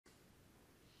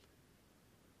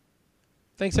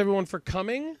Thanks everyone for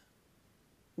coming.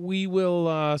 We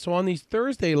will, so on these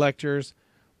Thursday lectures,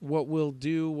 what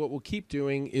we'll keep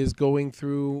doing is going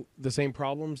through the same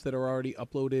problems that are already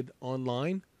uploaded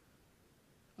online.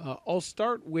 I'll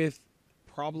start with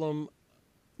problem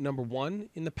number 1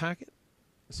 in the packet.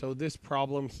 So this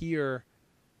problem here,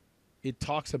 it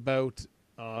talks about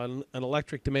an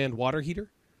electric demand water heater.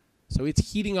 So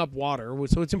it's heating up water.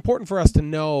 So it's important for us to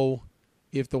know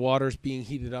if the water is being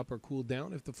heated up or cooled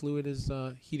down, if the fluid is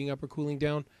heating up or cooling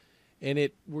down. And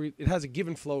it has a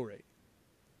given flow rate,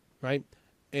 right?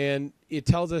 And it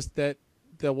tells us that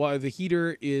the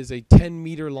heater is a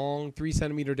 10-meter long,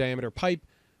 3-centimeter diameter pipe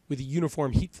with a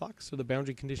uniform heat flux, so the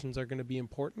boundary conditions are going to be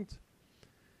important.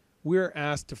 We're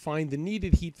asked to find the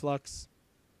needed heat flux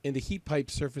and the heat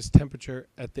pipe surface temperature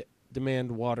at the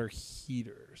demand water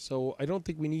heater. So I don't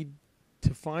think we need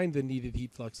to find the needed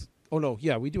heat flux. Oh no,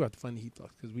 yeah, we do have to find the heat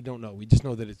flux because we don't know. We just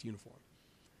know that it's uniform.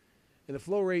 And the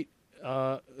flow rate,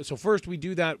 so first we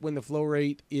do that when the flow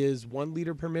rate is 1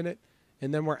 liter per minute,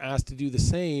 and then we're asked to do the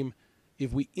same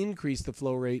if we increase the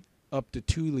flow rate up to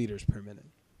 2 liters per minute.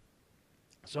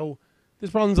 So this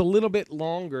problem's a little bit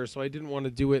longer, so I didn't want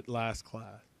to do it last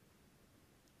class.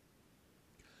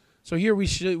 So here we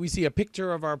see a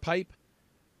picture of our pipe.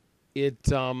 It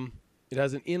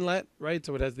has an inlet, right?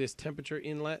 So it has this temperature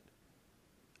inlet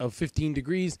of 15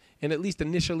 degrees, and at least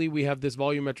initially we have this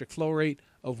volumetric flow rate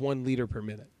of 1 liter per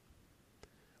minute.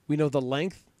 We know the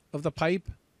length of the pipe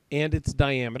and its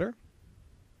diameter.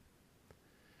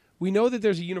 We know that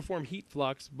there's a uniform heat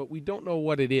flux, but we don't know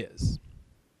what it is.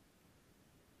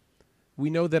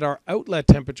 We know that our outlet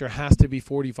temperature has to be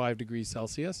 45 degrees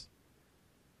Celsius.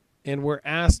 And we're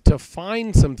asked to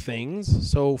find some things.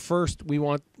 So first we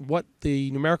want what the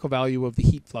numerical value of the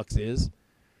heat flux is.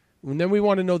 And then we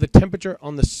want to know the temperature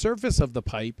on the surface of the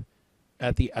pipe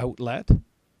at the outlet.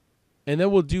 And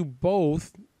then we'll do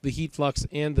both the heat flux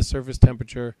and the surface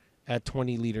temperature at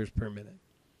 20 liters per minute.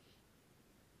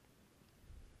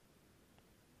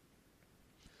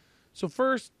 So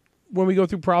first, when we go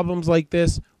through problems like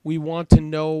this, we want to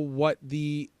know what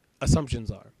the assumptions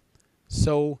are.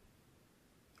 So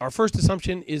our first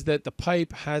assumption is that the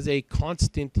pipe has a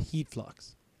constant heat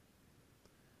flux.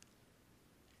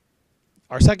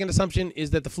 Our second assumption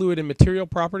is that the fluid and material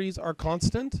properties are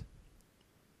constant.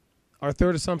 Our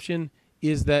third assumption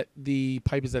is that the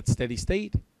pipe is at steady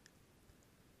state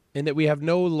and that we have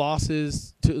no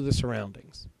losses to the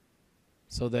surroundings.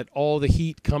 So that all the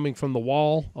heat coming from the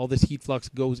wall, all this heat flux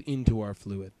goes into our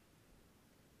fluid.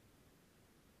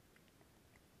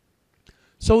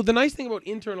 So the nice thing about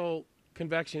internal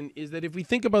convection is that if we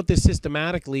think about this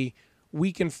systematically,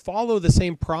 we can follow the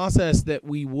same process that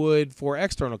we would for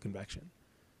external convection.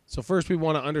 So first we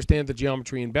want to understand the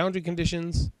geometry and boundary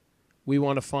conditions. We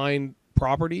want to find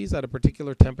properties at a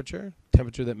particular temperature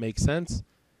that makes sense.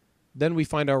 Then we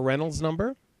find our Reynolds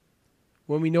number.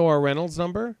 When we know our Reynolds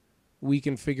number, we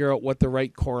can figure out what the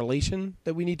right correlation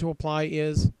that we need to apply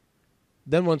is.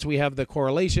 Then once we have the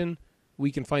correlation, we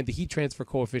can find the heat transfer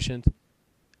coefficient.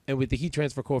 And with the heat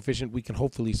transfer coefficient, we can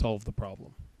hopefully solve the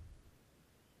problem.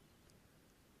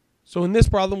 So in this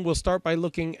problem, we'll start by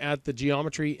looking at the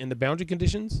geometry and the boundary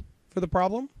conditions for the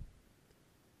problem.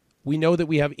 We know that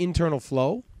we have internal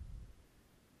flow,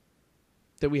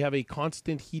 that we have a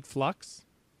constant heat flux,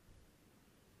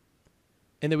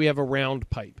 and that we have a round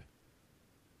pipe.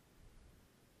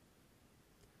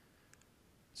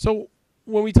 So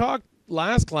when we talked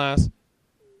last class,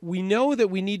 we know that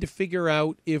we need to figure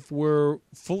out if we're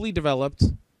fully developed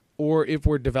or if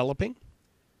we're developing.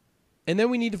 And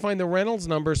then we need to find the Reynolds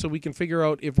number so we can figure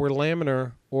out if we're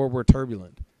laminar or we're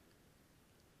turbulent.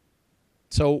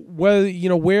 So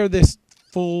where this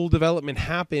full development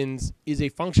happens is a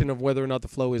function of whether or not the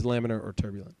flow is laminar or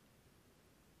turbulent.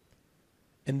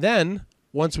 And then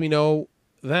once we know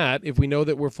that, if we know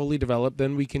that we're fully developed,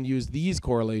 then we can use these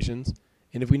correlations.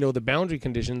 And if we know the boundary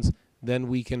conditions, then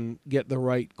we can get the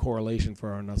right correlation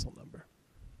for our Nusselt number.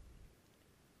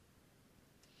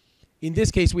 In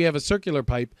this case, we have a circular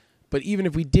pipe, but even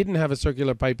if we didn't have a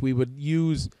circular pipe, we would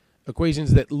use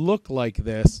equations that look like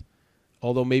this,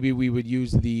 although maybe we would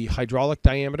use the hydraulic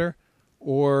diameter,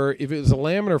 or if it was a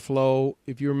laminar flow,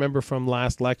 if you remember from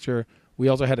last lecture, we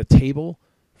also had a table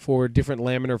for different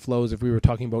laminar flows if we were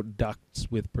talking about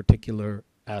ducts with particular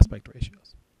aspect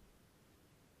ratios.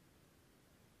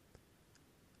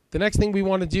 The next thing we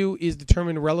want to do is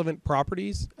determine relevant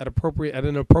properties at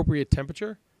an appropriate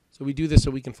temperature. So we do this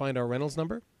so we can find our Reynolds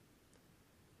number.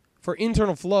 For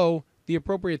internal flow, the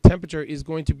appropriate temperature is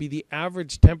going to be the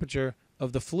average temperature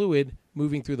of the fluid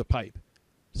moving through the pipe.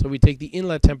 So we take the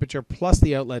inlet temperature plus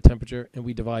the outlet temperature and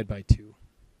we divide by 2.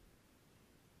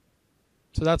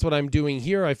 So that's what I'm doing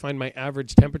here. I find my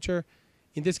average temperature.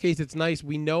 In this case, it's nice.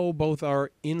 We know both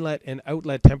our inlet and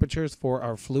outlet temperatures for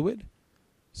our fluid.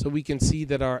 So we can see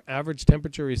that our average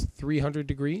temperature is 300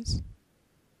 degrees,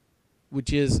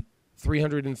 which is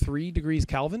 303 degrees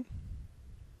Kelvin.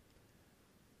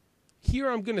 Here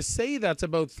I'm going to say that's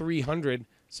about 300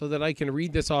 so that I can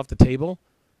read this off the table.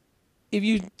 If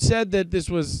you said that this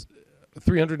was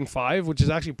 305, which is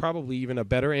actually probably even a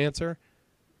better answer,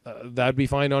 that'd be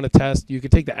fine on a test. You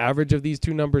could take the average of these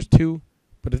two numbers too,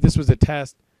 but if this was a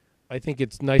test, I think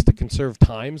it's nice to conserve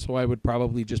time, so I would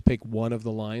probably just pick one of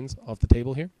the lines off the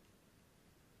table here.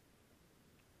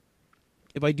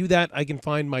 If I do that, I can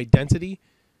find my density,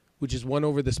 which is 1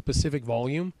 over the specific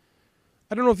volume.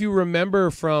 I don't know if you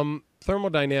remember from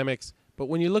thermodynamics, but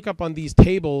when you look up on these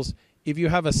tables, if you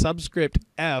have a subscript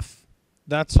F,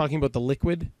 that's talking about the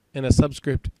liquid, and a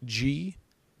subscript G,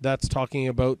 that's talking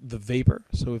about the vapor.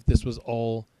 So if this was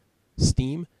all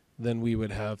steam, then we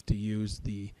would have to use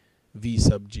the V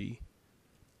sub G.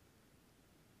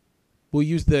 We'll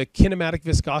use the kinematic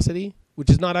viscosity, which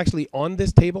is not actually on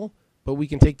this table, but we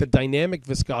can take the dynamic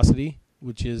viscosity,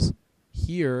 which is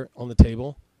here on the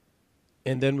table,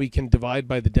 and then we can divide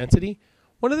by the density.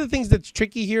 One of the things that's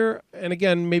tricky here, and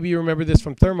again, maybe you remember this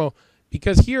from thermo,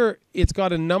 because here it's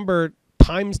got a number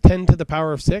times 10 to the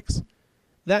power of 6.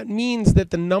 That means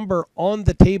that the number on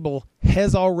the table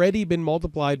has already been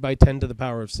multiplied by 10 to the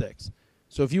power of 6.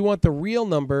 So if you want the real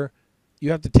number, you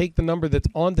have to take the number that's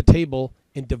on the table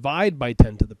and divide by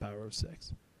 10 to the power of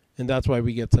 6. And that's why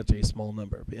we get such a small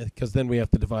number, because then we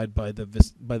have to divide by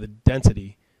the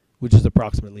density, which is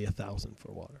approximately 1,000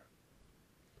 for water.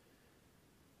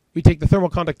 We take the thermal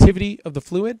conductivity of the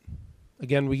fluid.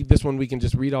 Again, this one we can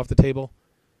just read off the table.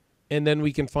 And then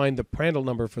we can find the Prandtl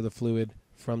number for the fluid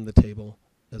from the table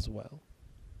as well.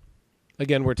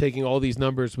 Again, we're taking all these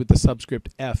numbers with the subscript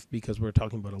F because we're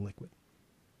talking about a liquid.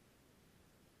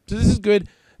 So this is good.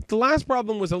 The last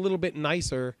problem was a little bit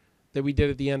nicer that we did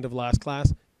at the end of last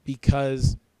class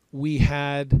because we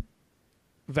had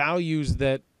values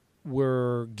that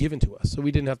were given to us. So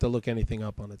we didn't have to look anything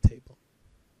up on a table.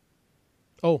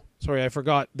 Oh, sorry, I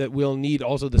forgot that we'll need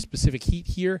also the specific heat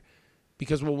here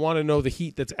because we'll want to know the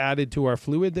heat that's added to our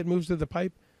fluid that moves through the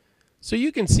pipe. So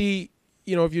you can see,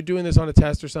 if you're doing this on a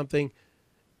test or something,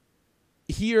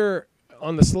 here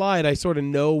on the slide, I sort of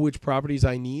know which properties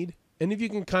I need. And if you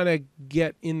can kind of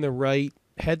get in the right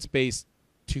headspace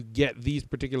to get these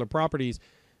particular properties,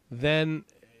 then,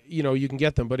 you can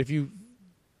get them. But if you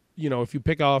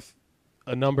pick off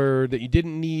a number that you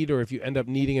didn't need, or if you end up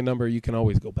needing a number, you can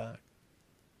always go back.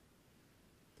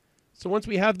 So once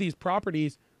we have these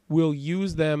properties, we'll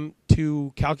use them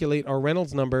to calculate our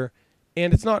Reynolds number.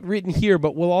 And it's not written here,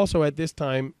 but we'll also at this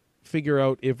time figure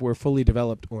out if we're fully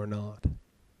developed or not.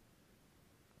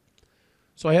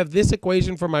 So I have this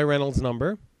equation for my Reynolds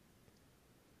number.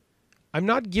 I'm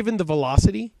not given the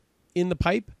velocity in the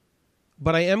pipe,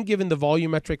 but I am given the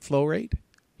volumetric flow rate.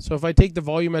 So if I take the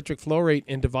volumetric flow rate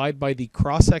and divide by the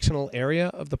cross-sectional area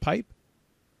of the pipe,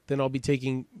 then I'll be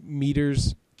taking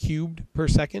meters cubed per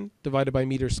second divided by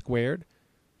meters squared.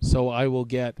 So I will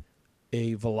get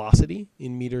a velocity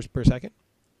in meters per second.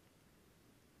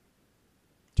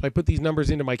 So I put these numbers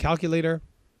into my calculator.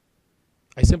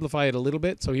 I simplify it a little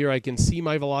bit. So here I can see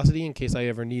my velocity in case I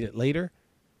ever need it later.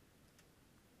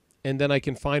 And then I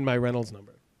can find my Reynolds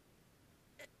number.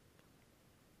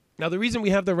 Now the reason we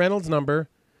have the Reynolds number,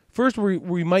 first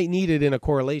we might need it in a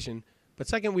correlation, but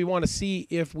second we want to see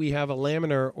if we have a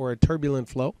laminar or a turbulent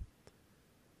flow.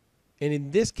 And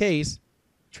in this case,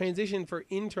 transition for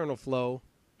internal flow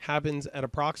happens at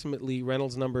approximately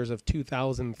Reynolds numbers of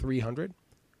 2,300.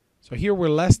 So here we're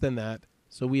less than that,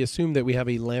 so we assume that we have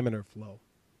a laminar flow.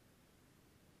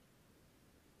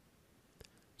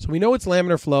 So we know it's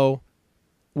laminar flow.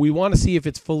 We want to see if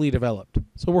it's fully developed.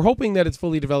 So we're hoping that it's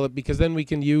fully developed because then we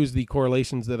can use the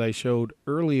correlations that I showed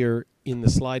earlier in the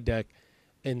slide deck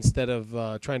instead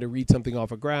of trying to read something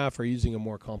off a graph or using a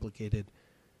more complicated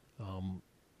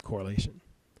correlation.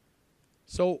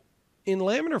 So in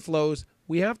laminar flows,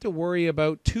 we have to worry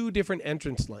about two different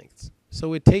entrance lengths.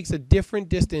 So it takes a different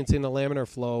distance in a laminar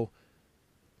flow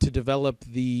to develop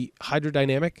the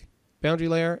hydrodynamic boundary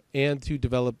layer and to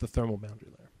develop the thermal boundary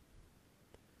layer.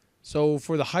 So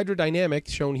for the hydrodynamic,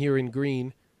 shown here in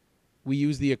green, we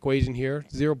use the equation here,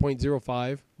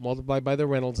 0.05 multiplied by the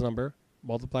Reynolds number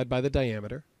multiplied by the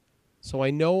diameter. So I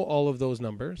know all of those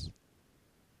numbers,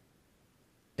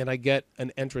 and I get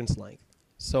an entrance length.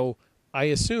 So I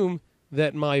assume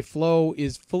that my flow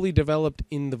is fully developed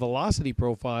in the velocity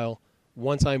profile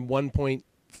once I'm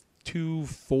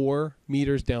 1.24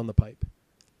 meters down the pipe.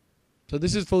 So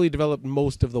this is fully developed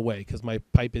most of the way because my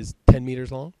pipe is 10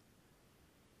 meters long.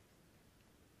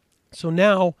 So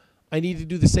now I need to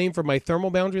do the same for my thermal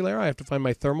boundary layer. I have to find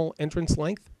my thermal entrance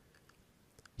length.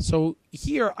 So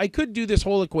here I could do this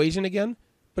whole equation again,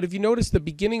 but if you notice the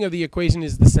beginning of the equation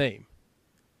is the same.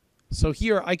 So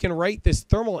here I can write this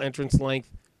thermal entrance length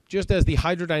just as the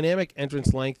hydrodynamic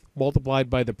entrance length multiplied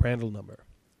by the Prandtl number.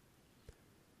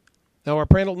 Now our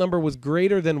Prandtl number was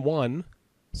greater than 1,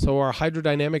 so our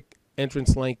hydrodynamic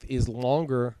entrance length is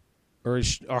longer, or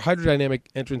our hydrodynamic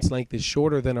entrance length is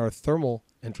shorter than our thermal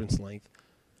entrance length.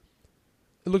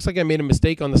 It looks like I made a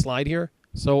mistake on the slide here.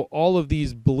 So all of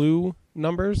these blue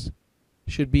numbers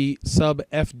should be sub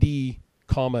FD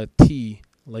comma T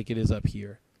like it is up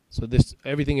here. So this,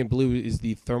 everything in blue is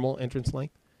the thermal entrance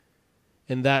length,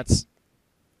 and that's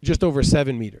just over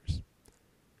 7 meters.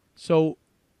 So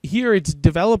here it's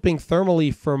developing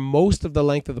thermally for most of the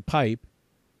length of the pipe,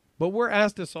 but we're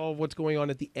asked to solve what's going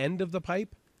on at the end of the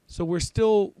pipe. So we're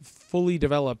still fully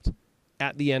developed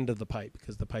at the end of the pipe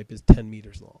because the pipe is 10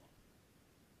 meters long.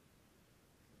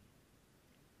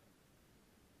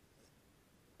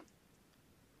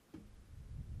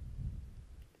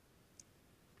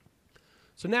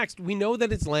 So next, we know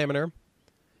that it's laminar,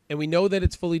 and we know that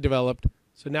it's fully developed.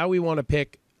 So now we want to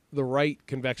pick the right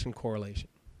convection correlation.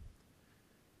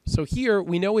 So here,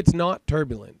 we know it's not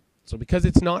turbulent. So because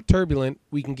it's not turbulent,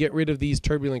 we can get rid of these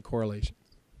turbulent correlations.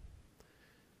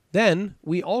 Then,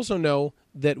 we also know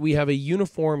that we have a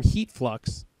uniform heat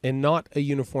flux and not a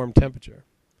uniform temperature.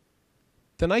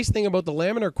 The nice thing about the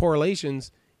laminar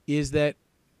correlations is that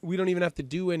we don't even have to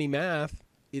do any math.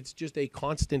 It's just a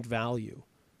constant value.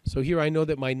 So here I know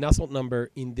that my Nusselt number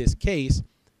in this case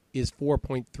is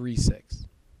 4.36.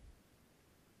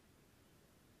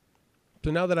 So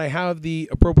now that I have the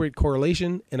appropriate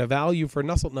correlation and a value for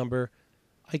Nusselt number,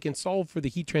 I can solve for the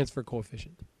heat transfer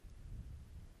coefficient.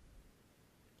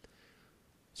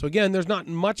 So again, there's not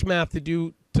much math to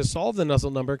do to solve the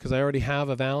Nusselt number because I already have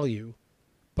a value,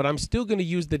 but I'm still going to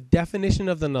use the definition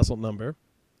of the Nusselt number.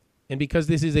 And because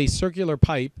this is a circular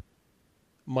pipe,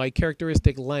 my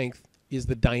characteristic length is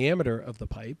the diameter of the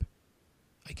pipe.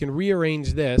 I can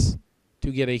rearrange this to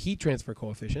get a heat transfer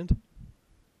coefficient.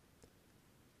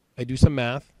 I do some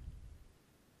math,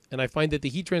 and I find that the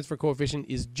heat transfer coefficient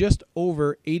is just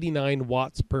over 89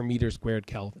 watts per meter squared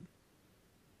Kelvin.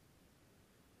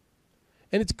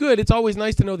 And it's good. It's always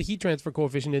nice to know the heat transfer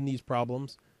coefficient in these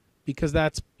problems because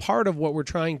that's part of what we're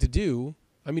trying to do.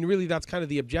 I mean, really, that's kind of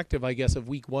the objective, I guess, of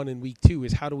week 1 and week 2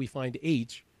 is how do we find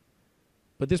H?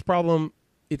 But this problem,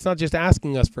 it's not just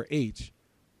asking us for H,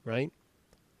 right?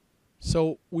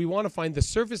 So we want to find the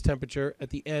surface temperature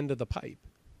at the end of the pipe.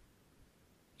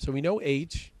 So we know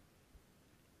H,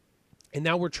 and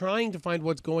now we're trying to find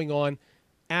what's going on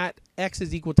at X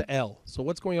is equal to L. So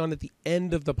what's going on at the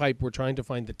end of the pipe, we're trying to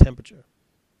find the temperature.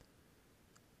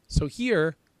 So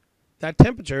here, that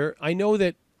temperature, I know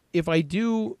that if I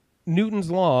do Newton's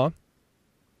law,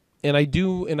 and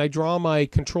I draw my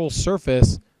control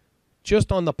surface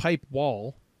just on the pipe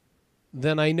wall,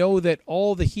 then I know that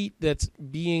all the heat that's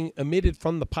being emitted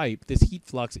from the pipe, this heat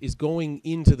flux, is going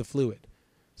into the fluid.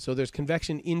 So there's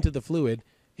convection into the fluid,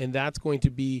 and that's going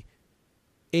to be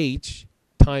H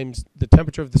times the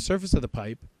temperature of the surface of the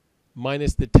pipe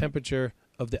minus the temperature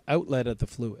of the outlet of the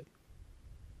fluid.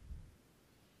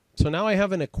 So now I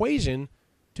have an equation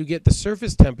to get the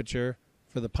surface temperature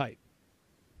for the pipe.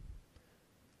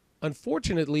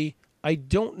 Unfortunately, I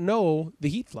don't know the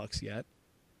heat flux yet.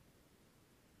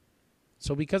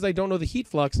 So because I don't know the heat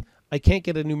flux, I can't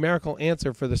get a numerical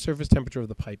answer for the surface temperature of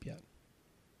the pipe yet.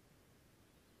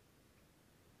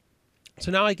 So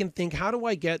now I can think, how do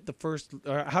I get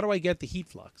the heat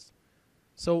flux?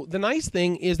 So the nice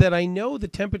thing is that I know the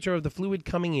temperature of the fluid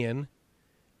coming in,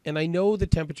 and I know the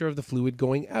temperature of the fluid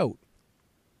going out.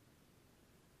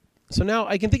 So now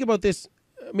I can think about this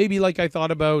maybe like I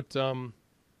thought about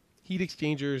heat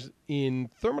exchangers in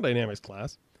thermodynamics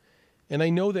class. And I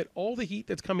know that all the heat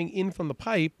that's coming in from the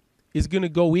pipe is going to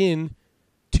go in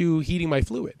to heating my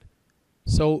fluid.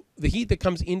 So the heat that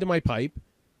comes into my pipe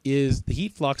is the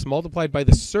heat flux multiplied by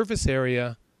the surface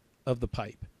area of the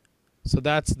pipe. So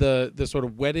that's the sort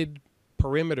of wetted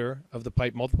perimeter of the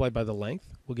pipe multiplied by the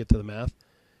length. We'll get to the math.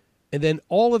 And then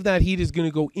all of that heat is going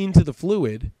to go into the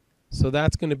fluid. So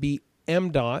that's going to be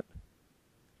m dot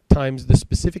times the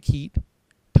specific heat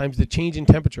times the change in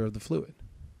temperature of the fluid.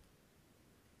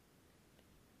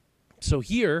 So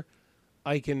here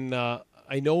I can,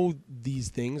 I know these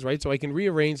things, right? So I can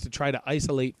rearrange to try to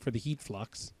isolate for the heat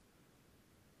flux.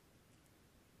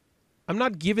 I'm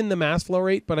not given the mass flow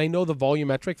rate, but I know the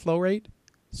volumetric flow rate.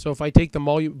 So if I take the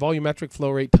volumetric flow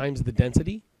rate times the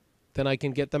density, then I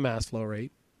can get the mass flow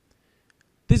rate.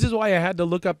 This is why I had to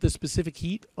look up the specific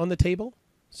heat on the table.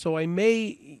 So I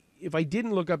may, if I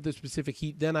didn't look up the specific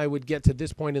heat, then I would get to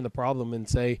this point in the problem and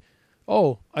say,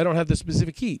 oh, I don't have the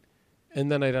specific heat.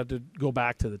 And then I'd have to go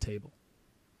back to the table.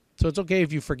 So it's okay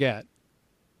if you forget.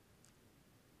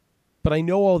 But I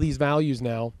know all these values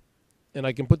now, and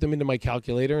I can put them into my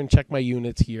calculator and check my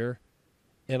units here.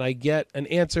 And I get an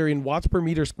answer in watts per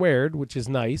meter squared, which is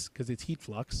nice because it's heat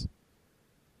flux,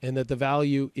 and that the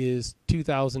value is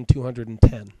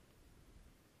 2,210.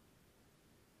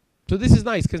 So this is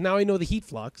nice because now I know the heat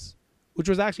flux, which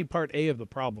was actually part A of the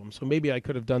problem. So maybe I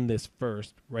could have done this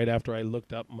first, right after I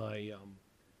looked up my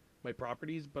my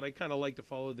properties, but I kind of like to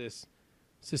follow this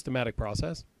systematic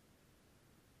process.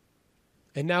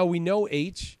 And now we know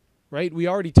H, right? We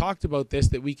already talked about this,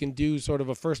 that we can do sort of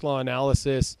a first law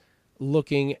analysis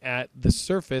looking at the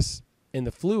surface and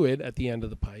the fluid at the end of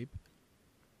the pipe.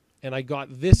 And I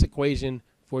got this equation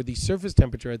for the surface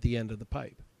temperature at the end of the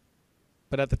pipe.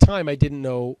 But at the time, I didn't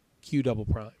know Q double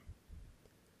prime.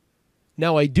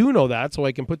 Now I do know that, so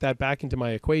I can put that back into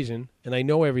my equation, and I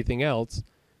know everything else.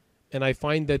 And I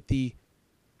find that the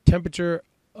temperature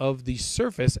of the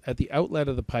surface at the outlet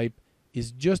of the pipe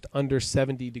is just under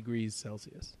 70 degrees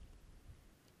Celsius.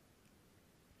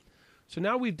 So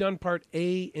now we've done part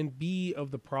A and B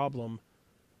of the problem.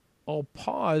 I'll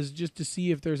pause just to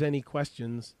see if there's any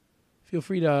questions. Feel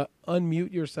free to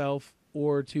unmute yourself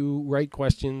or to write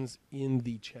questions in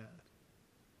the chat.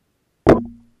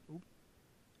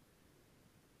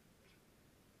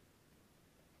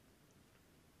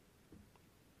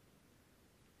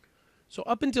 So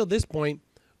up until this point,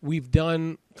 we've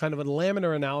done kind of a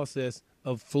laminar analysis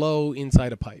of flow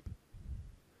inside a pipe.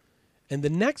 And the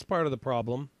next part of the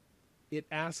problem, it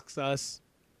asks us,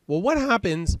 well, what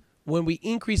happens when we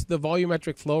increase the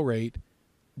volumetric flow rate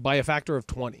by a factor of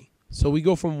 20? So we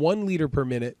go from 1 liter per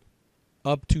minute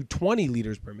up to 20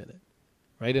 liters per minute,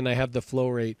 right? And I have the flow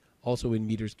rate also in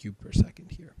meters cubed per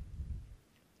second here.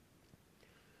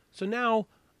 So now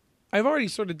I've already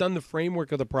sort of done the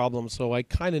framework of the problem, so I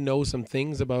kind of know some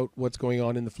things about what's going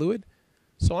on in the fluid.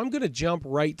 So I'm going to jump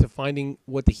right to finding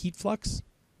what the heat flux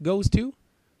goes to.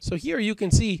 So here you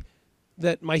can see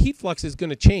that my heat flux is going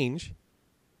to change.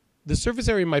 The surface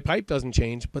area of my pipe doesn't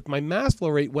change, but my mass flow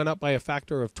rate went up by a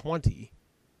factor of 20.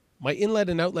 My inlet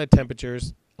and outlet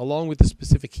temperatures, along with the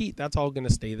specific heat, that's all going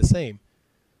to stay the same.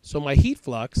 So my heat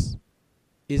flux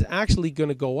is actually going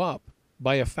to go up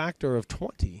by a factor of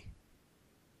 20.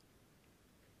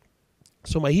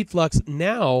 So my heat flux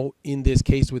now, in this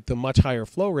case with the much higher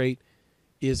flow rate,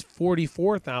 is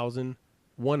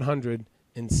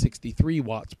 44,163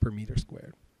 watts per meter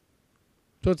squared.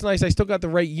 So it's nice, I still got the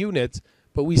right units,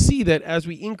 but we see that as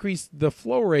we increase the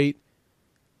flow rate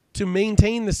to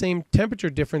maintain the same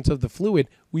temperature difference of the fluid,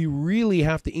 we really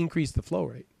have to increase the flow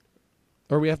rate,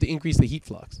 or we have to increase the heat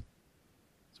flux.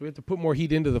 So we have to put more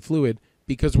heat into the fluid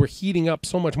because we're heating up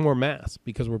so much more mass,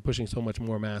 because we're pushing so much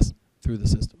more mass through the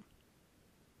system.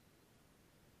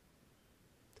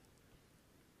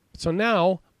 So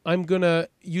now I'm going to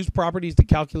use properties to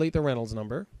calculate the Reynolds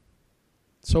number.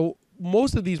 So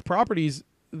most of these properties,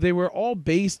 they were all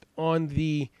based on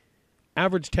the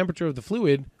average temperature of the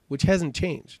fluid, which hasn't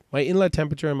changed. My inlet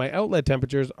temperature and my outlet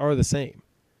temperatures are the same.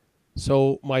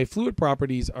 So my fluid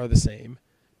properties are the same,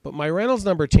 but my Reynolds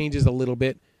number changes a little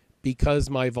bit because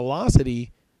my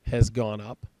velocity has gone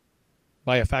up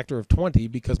by a factor of 20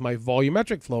 because my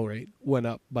volumetric flow rate went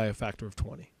up by a factor of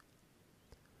 20.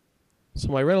 So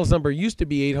my Reynolds number used to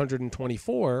be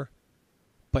 824,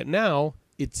 but now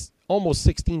it's almost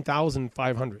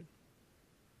 16,500.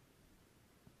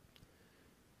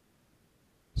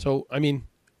 So, I mean,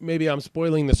 maybe I'm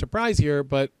spoiling the surprise here,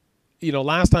 but, you know,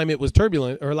 last time it was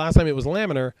turbulent, or last time it was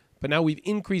laminar, but now we've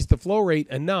increased the flow rate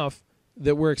enough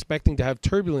that we're expecting to have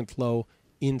turbulent flow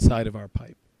inside of our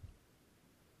pipe.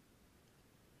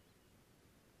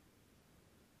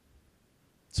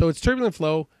 So it's turbulent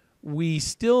flow. We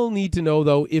still need to know,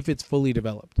 though, if it's fully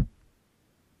developed.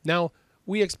 Now,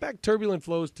 we expect turbulent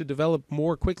flows to develop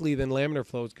more quickly than laminar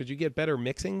flows because you get better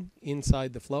mixing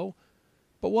inside the flow.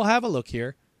 But we'll have a look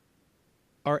here.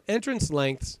 Our entrance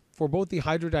lengths for both the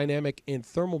hydrodynamic and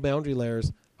thermal boundary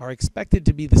layers are expected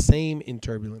to be the same in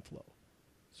turbulent flow.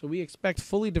 So we expect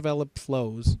fully developed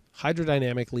flows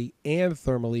hydrodynamically and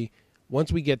thermally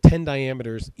once we get 10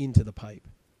 diameters into the pipe.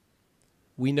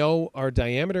 We know our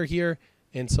diameter here,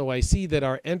 and so I see that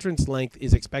our entrance length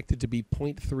is expected to be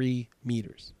 0.3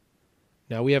 meters.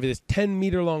 Now we have this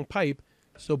 10-meter long pipe,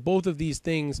 so both of these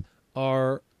things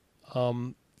are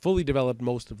fully developed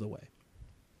most of the way.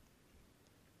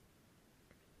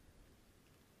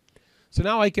 So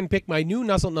now I can pick my new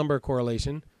Nusselt number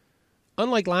correlation.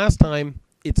 Unlike last time,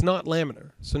 it's not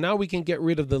laminar. So now we can get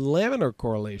rid of the laminar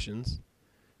correlations.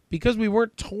 Because we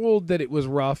weren't told that it was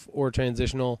rough or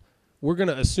transitional, we're going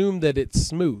to assume that it's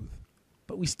smooth.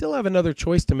 But we still have another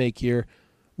choice to make here.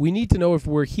 We need to know if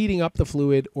we're heating up the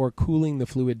fluid or cooling the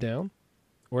fluid down.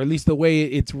 Or at least the way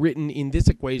it's written in this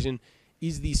equation,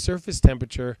 is the surface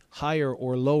temperature higher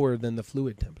or lower than the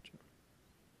fluid temperature?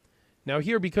 Now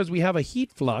here, because we have a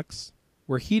heat flux,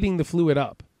 we're heating the fluid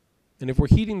up. And if we're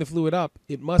heating the fluid up,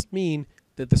 it must mean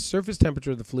that the surface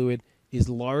temperature of the fluid is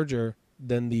larger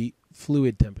than the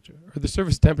fluid temperature, or the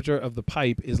surface temperature of the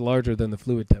pipe is larger than the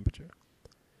fluid temperature.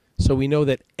 So we know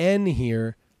that N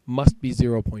here must be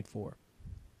 0.4.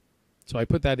 So I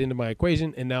put that into my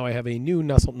equation, and now I have a new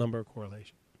Nusselt number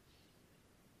correlation.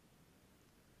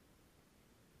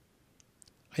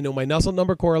 I know my Nusselt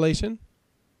number correlation.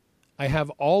 I have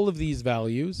all of these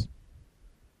values,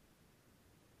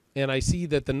 and I see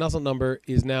that the Nusselt number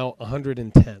is now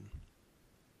 110.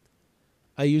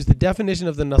 I use the definition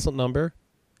of the Nusselt number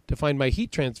to find my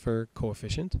heat transfer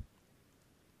coefficient,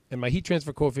 and my heat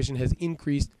transfer coefficient has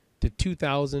increased to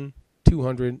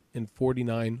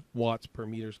 2,249 watts per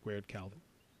meter squared Kelvin.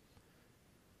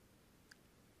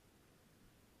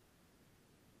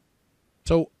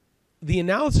 So the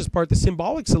analysis part, the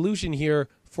symbolic solution here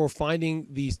for finding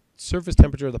the surface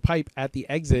temperature of the pipe at the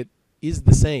exit is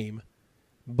the same,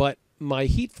 but my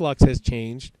heat flux has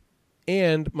changed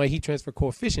and my heat transfer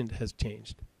coefficient has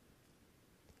changed.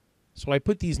 So I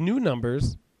put these new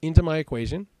numbers into my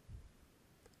equation,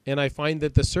 and I find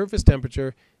that the surface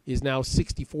temperature is now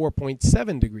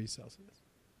 64.7 degrees Celsius.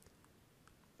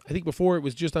 I think before it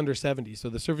was just under 70, so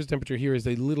the surface temperature here is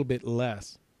a little bit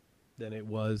less than it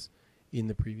was in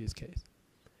the previous case.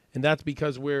 And that's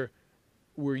because we're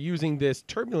using this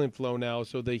turbulent flow now,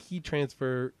 so the heat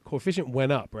transfer coefficient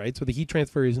went up, right? So the heat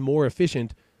transfer is more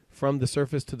efficient from the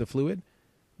surface to the fluid,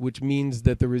 which means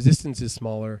that the resistance is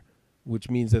smaller, which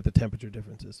means that the temperature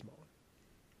difference is smaller.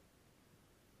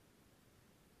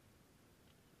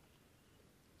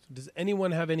 So does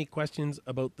anyone have any questions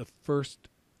about the first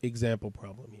example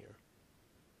problem here?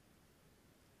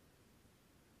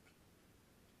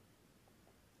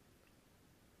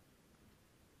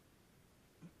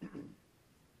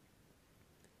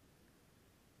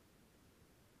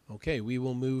 Okay, we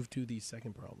will move to the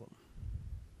second problem.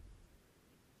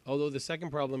 Although the second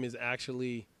problem is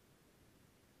actually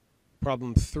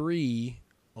problem 3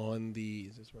 on the,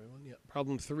 is this the right one? Yeah,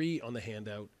 problem 3 on the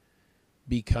handout,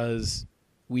 because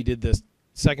we did this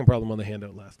second problem on the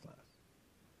handout last class.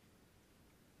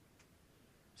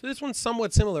 So this one's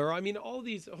somewhat similar. I mean, all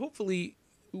these, hopefully,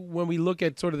 when we look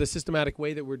at sort of the systematic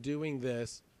way that we're doing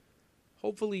this,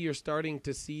 hopefully you're starting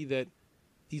to see that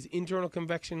these internal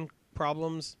convection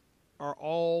problems are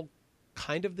all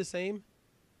kind of the same,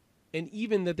 and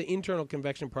even that the internal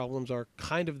convection problems are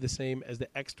kind of the same as the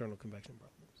external convection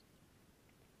problems.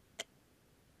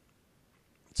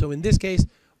 So in this case,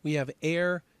 we have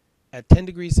air at 10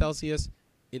 degrees Celsius.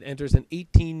 It enters an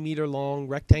 18-meter long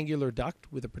rectangular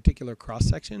duct with a particular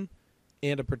cross-section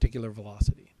and a particular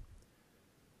velocity.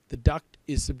 The duct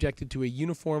is subjected to a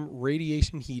uniform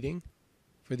radiation heating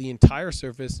for the entire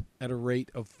surface at a rate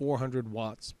of 400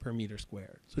 watts per meter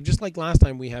squared. So just like last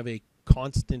time, we have a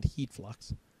constant heat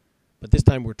flux, but this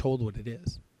time we're told what it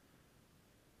is.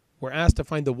 We're asked to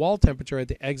find the wall temperature at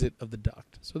the exit of the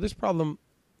duct. So this problem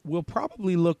will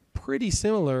probably look pretty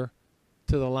similar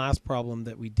to the last problem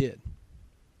that we did.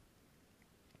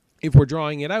 If we're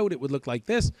drawing it out, it would look like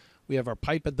this. We have our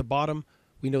pipe at the bottom.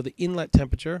 We know the inlet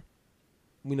temperature.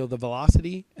 We know the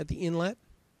velocity at the inlet.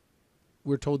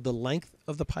 We're told the length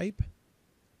of the pipe.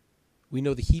 We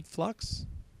know the heat flux.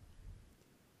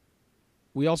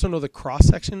 We also know the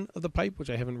cross-section of the pipe, which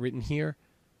I haven't written here.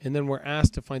 And then we're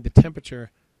asked to find the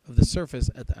temperature of the surface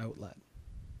at the outlet.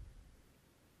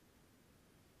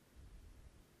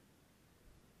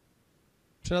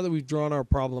 So now that we've drawn our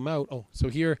problem out, so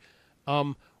here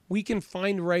we can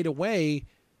find right away,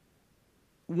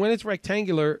 when it's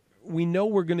rectangular, we know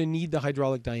we're going to need the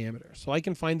hydraulic diameter. So I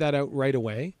can find that out right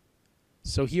away.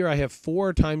 So here I have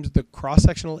 4 times the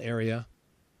cross-sectional area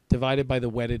divided by the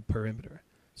wetted perimeter.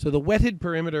 So the wetted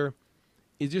perimeter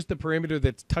is just the perimeter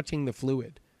that's touching the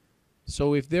fluid.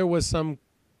 So if there was some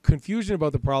confusion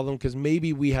about the problem, because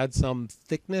maybe we had some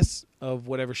thickness of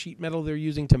whatever sheet metal they're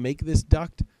using to make this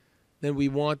duct, then we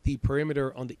want the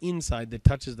perimeter on the inside that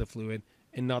touches the fluid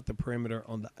and not the perimeter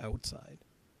on the outside.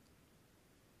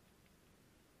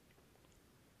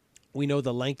 We know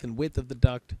the length and width of the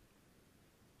duct,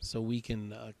 so we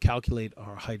can calculate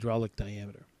our hydraulic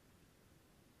diameter.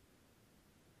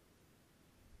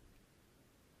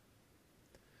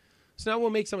 So now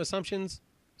we'll make some assumptions.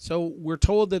 So we're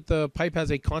told that the pipe has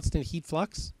a constant heat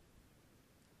flux.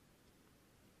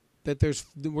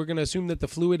 We're going to assume that the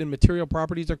fluid and material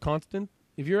properties are constant.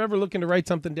 If you're ever looking to write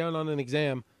something down on an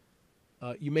exam,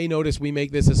 you may notice we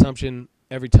make this assumption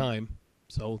every time.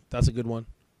 So that's a good one.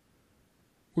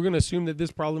 We're going to assume that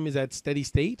this problem is at steady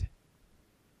state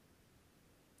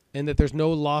and that there's no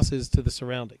losses to the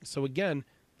surroundings. So again,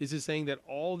 this is saying that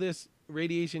all this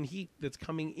radiation heat that's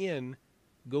coming in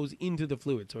goes into the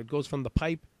fluid. So it goes from the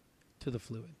pipe to the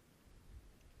fluid.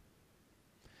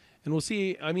 And we'll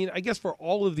see, I mean, I guess for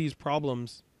all of these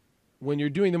problems, when you're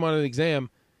doing them on an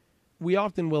exam, we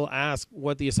often will ask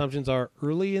what the assumptions are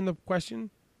early in the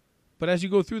question. But as you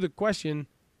go through the question,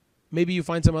 maybe you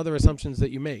find some other assumptions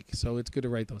that you make. So it's good to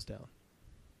write those down.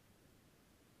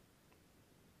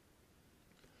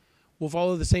 We'll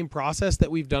follow the same process that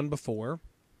we've done before,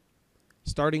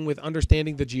 starting with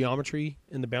understanding the geometry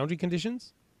and the boundary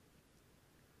conditions.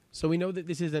 So we know that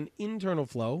this is an internal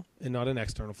flow and not an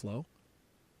external flow,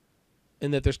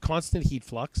 and that there's constant heat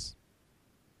flux,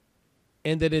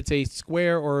 and that it's a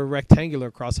square or a rectangular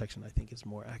cross-section, I think is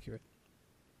more accurate.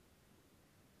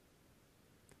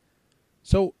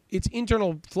 So it's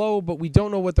internal flow, but we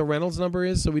don't know what the Reynolds number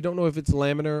is, so we don't know if it's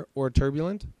laminar or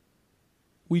turbulent.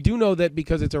 We do know that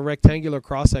because it's a rectangular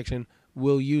cross-section,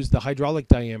 we'll use the hydraulic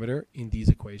diameter in these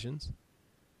equations.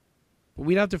 But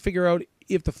we'd have to figure out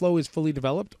if the flow is fully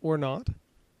developed or not.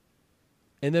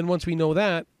 And then once we know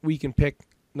that, we can pick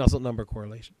Nusselt number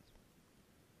correlations.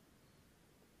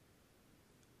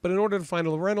 But in order to find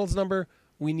a Reynolds number,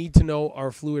 we need to know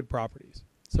our fluid properties.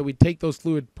 So we take those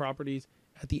fluid properties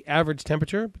at the average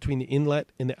temperature between the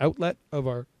inlet and the outlet of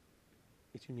our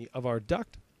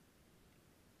duct.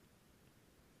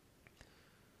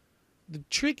 The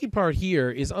tricky part here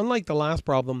is, unlike the last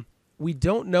problem, we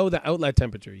don't know the outlet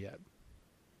temperature yet.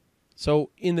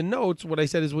 So in the notes, what I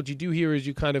said is what you do here is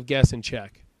you kind of guess and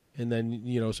check. And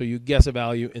then, so you guess a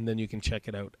value and then you can check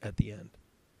it out at the end.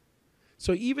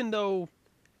 So even though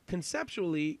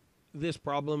conceptually this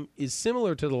problem is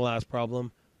similar to the last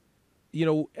problem,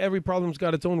 every problem's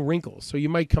got its own wrinkles. So you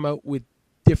might come out with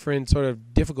different sort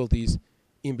of difficulties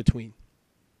in between.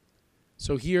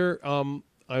 So here,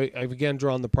 I've again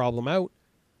drawn the problem out.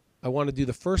 I want to do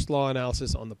the first law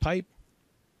analysis on the pipe.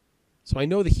 So I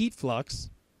know the heat flux.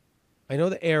 I know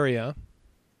the area.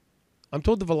 I'm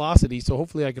told the velocity, so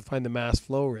hopefully I can find the mass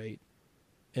flow rate.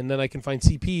 And then I can find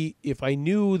CP if I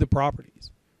knew the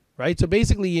properties, right? So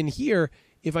basically in here,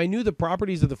 if I knew the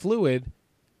properties of the fluid,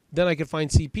 then I could find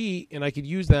CP, and I could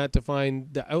use that to find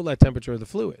the outlet temperature of the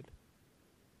fluid.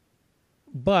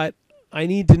 But I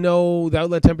need to know the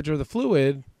outlet temperature of the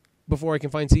fluid before I can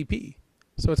find CP.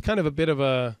 So it's kind of a bit of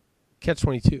a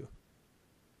catch-22,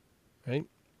 right?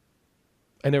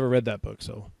 I never read that book,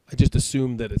 so I just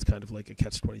assumed that it's kind of like a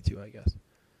catch-22, I guess.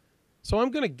 So I'm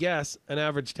going to guess an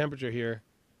average temperature here.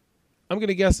 I'm going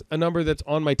to guess a number that's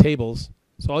on my tables.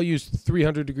 So I'll use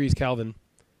 300 degrees Kelvin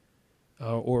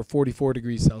or 44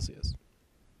 degrees Celsius.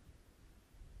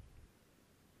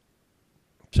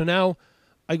 So now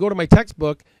I go to my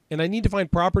textbook, and I need to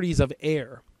find properties of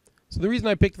air. So the reason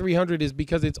I picked 300 is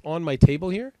because it's on my table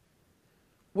here.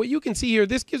 What you can see here,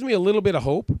 this gives me a little bit of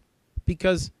hope,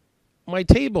 because my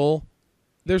table,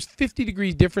 there's 50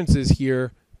 degree differences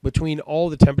here between all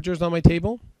the temperatures on my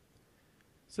table.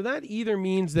 So that either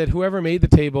means that whoever made the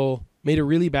table made a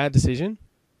really bad decision,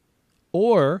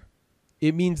 or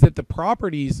it means that the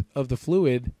properties of the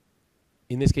fluid,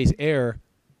 in this case air,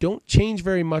 don't change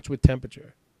very much with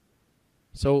temperature.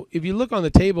 So if you look on the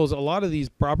tables, a lot of these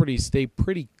properties stay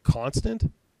pretty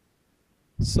constant.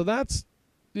 So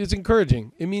it's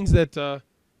encouraging. It means that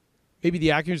maybe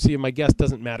the accuracy of my guess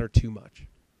doesn't matter too much.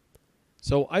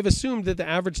 So I've assumed that the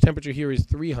average temperature here is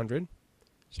 300.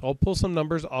 So I'll pull some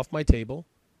numbers off my table.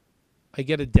 I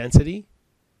get a density,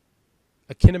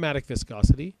 a kinematic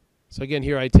viscosity. So again,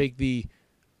 here I take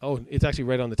it's actually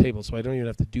right on the table, so I don't even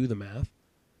have to do the math.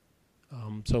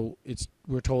 So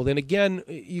we're told, and again,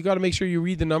 you got to make sure you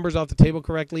read the numbers off the table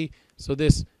correctly. So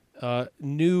this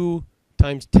nu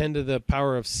times 10 to the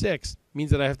power of 6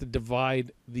 means that I have to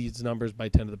divide these numbers by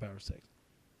 10 to the power of 6.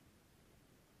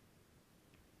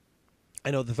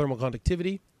 I know the thermal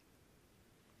conductivity.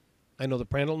 I know the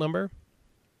Prandtl number.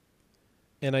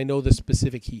 And I know the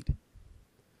specific heat.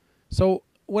 So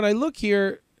when I look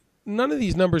here, none of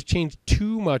these numbers change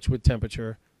too much with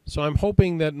temperature. So I'm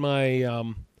hoping that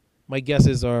my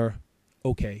guesses are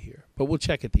okay here. But we'll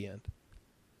check at the end.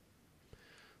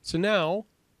 So now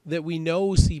that we know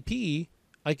CP,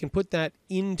 I can put that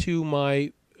into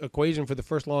my equation for the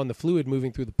first law on the fluid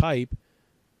moving through the pipe,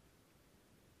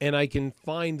 and I can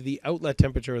find the outlet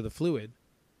temperature of the fluid.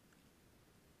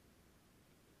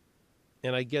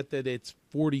 and I get that it's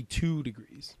 42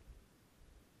 degrees.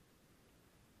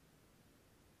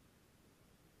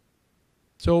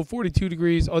 So 42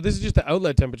 degrees, oh, this is just the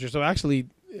outlet temperature. So actually,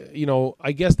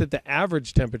 I guess that the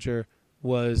average temperature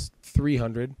was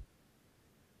 300,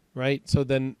 right? So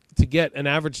then to get an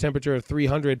average temperature of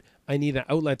 300, I need an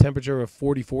outlet temperature of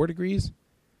 44 degrees.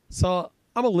 So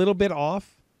I'm a little bit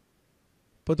off,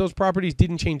 but those properties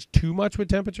didn't change too much with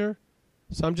temperature,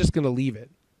 so I'm just going to leave it.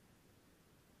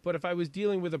 But if I was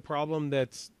dealing with a problem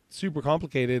that's super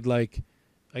complicated, like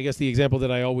I guess the example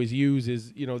that I always use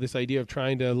is, this idea of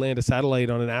trying to land a satellite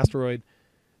on an asteroid,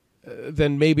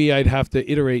 then maybe I'd have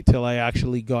to iterate till I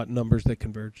actually got numbers that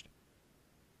converged.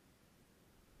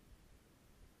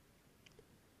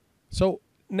 So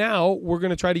now we're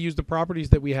going to try to use the properties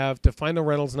that we have to find a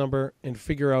Reynolds number and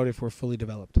figure out if we're fully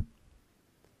developed.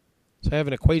 So I have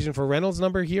an equation for Reynolds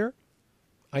number here.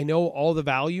 I know all the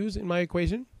values in my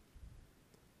equation.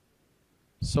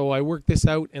 So I work this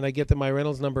out and I get that my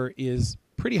Reynolds number is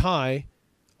pretty high,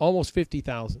 almost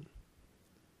 50,000.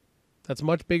 That's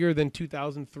much bigger than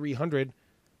 2,300.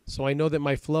 So I know that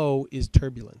my flow is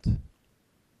turbulent.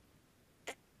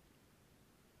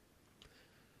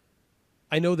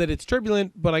 I know that it's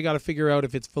turbulent, but I got to figure out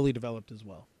if it's fully developed as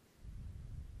well.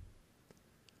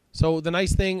 So the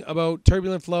nice thing about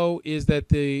turbulent flow is that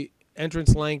the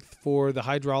entrance length for the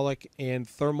hydraulic and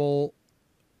thermal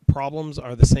problems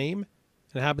are the same.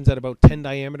 It happens at about 10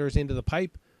 diameters into the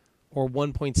pipe, or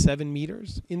 1.7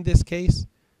 meters in this case.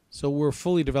 So we're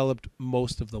fully developed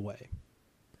most of the way.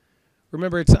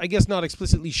 Remember, it's, I guess, not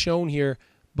explicitly shown here,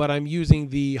 but I'm using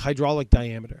the hydraulic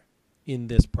diameter in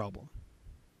this problem.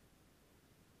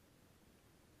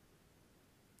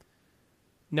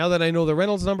 Now that I know the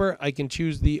Reynolds number, I can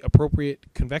choose the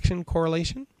appropriate convection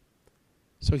correlation.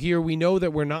 So here we know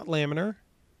that we're not laminar.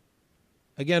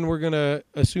 Again, we're going to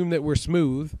assume that we're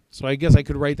smooth. So I guess I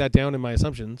could write that down in my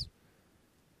assumptions.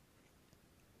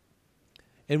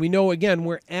 And we know, again,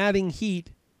 we're adding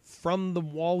heat from the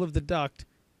wall of the duct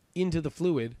into the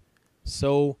fluid.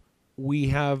 So we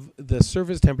have the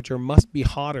surface temperature must be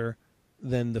hotter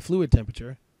than the fluid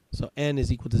temperature. So N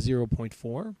is equal to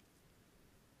 0.4.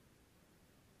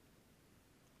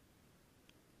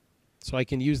 So I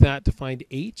can use that to find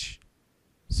H.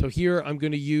 So here I'm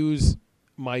going to use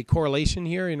my correlation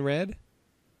here in red,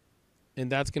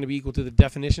 and that's going to be equal to the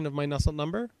definition of my Nusselt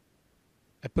number.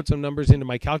 I put some numbers into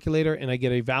my calculator, and I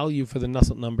get a value for the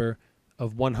Nusselt number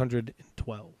of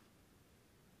 112.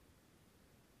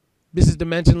 This is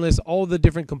dimensionless. All the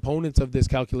different components of this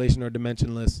calculation are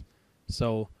dimensionless.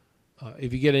 So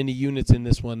if you get any units in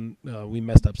this one, we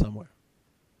messed up somewhere.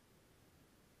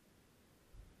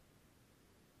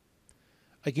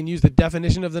 I can use the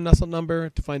definition of the Nusselt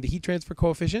number to find the heat transfer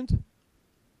coefficient.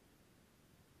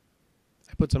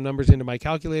 I put some numbers into my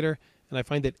calculator, and I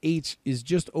find that H is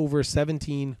just over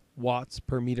 17 watts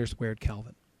per meter squared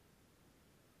Kelvin.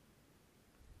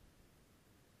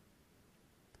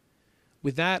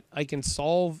 With that, I can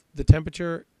solve the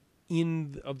temperature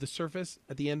of the surface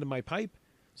at the end of my pipe.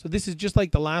 So this is just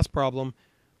like the last problem.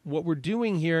 What we're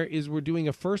doing here is we're doing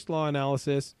a first law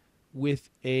analysis with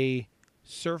a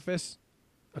surface,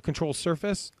 a control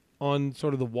surface on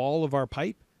sort of the wall of our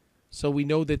pipe. So we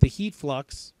know that the heat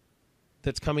flux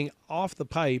that's coming off the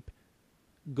pipe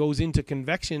goes into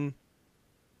convection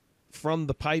from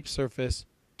the pipe surface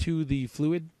to the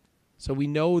fluid. So we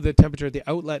know the temperature at the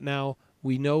outlet now,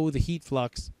 we know the heat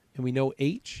flux, and we know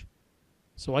H.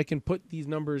 So I can put these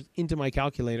numbers into my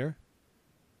calculator,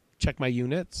 check my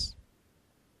units,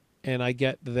 and I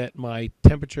get that my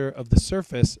temperature of the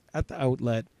surface at the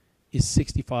outlet is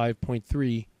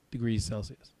 65.3 degrees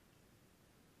Celsius.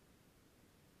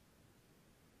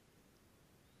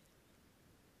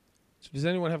 So does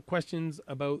anyone have questions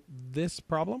about this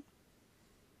problem?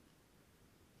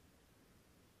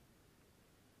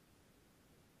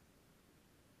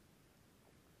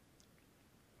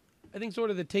 I think sort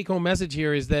of the take-home message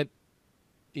here is that,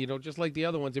 just like the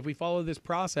other ones, if we follow this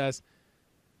process,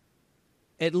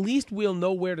 at least we'll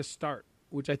know where to start,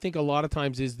 which I think a lot of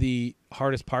times is the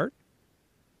hardest part.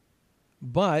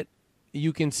 But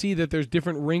you can see that there's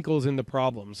different wrinkles in the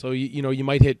problem. So, you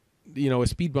might hit, a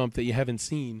speed bump that you haven't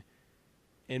seen.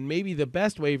 And maybe the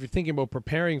best way, if you're thinking about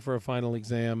preparing for a final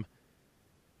exam,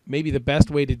 maybe the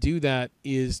best way to do that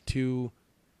is to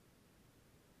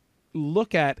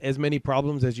look at as many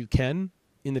problems as you can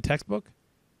in the textbook.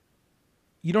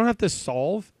 You don't have to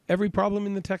solve every problem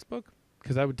in the textbook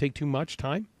because that would take too much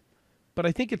time. But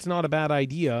I think it's not a bad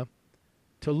idea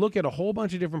to look at a whole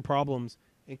bunch of different problems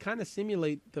and kind of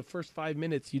simulate the first 5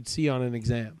 minutes you'd see on an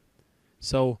exam.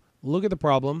 So look at the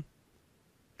problem,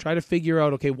 Try to figure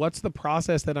out, okay, what's the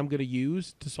process that I'm going to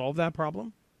use to solve that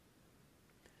problem?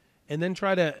 And then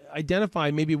try to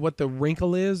identify maybe what the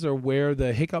wrinkle is or where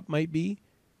the hiccup might be,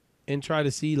 and try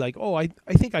to see like, oh, I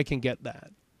think I can get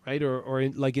that, right? Or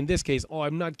like in this case, oh,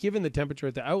 I'm not given the temperature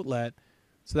at the outlet,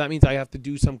 so that means I have to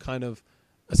do some kind of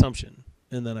assumption.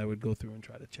 And then I would go through and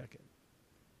try to check it.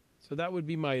 So that would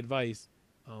be my advice.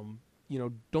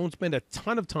 Don't spend a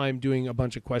ton of time doing a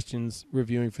bunch of questions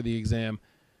reviewing for the exam.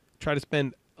 Try to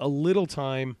spend a little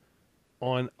time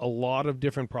on a lot of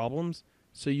different problems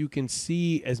so you can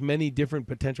see as many different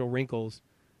potential wrinkles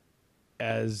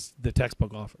as the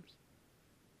textbook offers.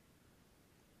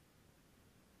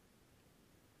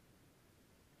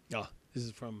 This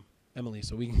is from Emily,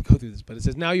 so we can go through this. But it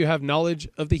says, now you have knowledge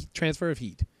of the transfer of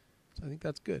heat. So I think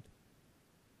that's good.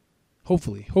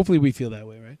 Hopefully we feel that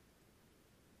way, right?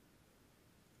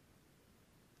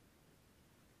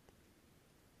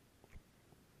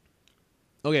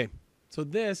 Okay, so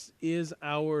this is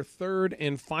our third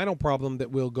and final problem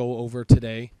that we'll go over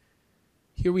today.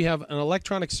 Here we have an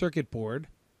electronic circuit board.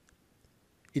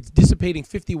 It's dissipating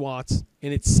 50 watts,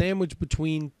 and it's sandwiched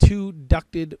between two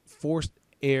ducted forced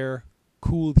air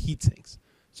cooled heat sinks.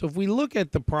 So if we look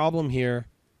at the problem here,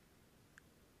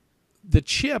 the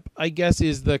chip, I guess,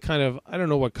 is the kind of, I don't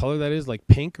know what color that is, like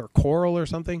pink or coral or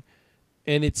something.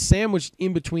 And it's sandwiched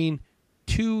in between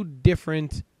two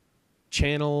different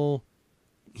channel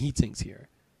heat sinks here.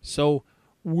 So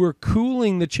we're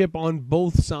cooling the chip on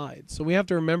both sides. So we have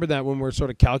to remember that when we're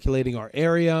sort of calculating our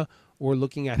area or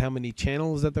looking at how many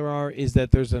channels that there are, is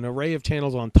that there's an array of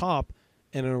channels on top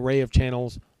and an array of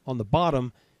channels on the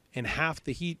bottom, and half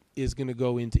the heat is going to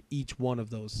go into each one of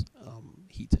those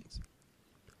heat sinks.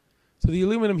 So the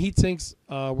aluminum heat sinks,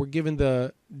 we're given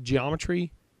the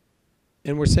geometry,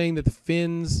 and we're saying that the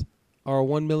fins are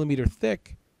 1 millimeter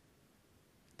thick.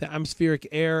 The atmospheric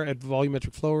air at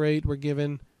volumetric flow rate we're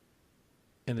given,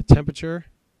 and the temperature.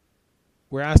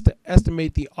 We're asked to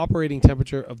estimate the operating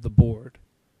temperature of the board.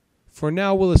 For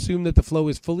now, we'll assume that the flow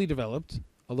is fully developed,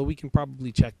 although we can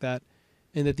probably check that,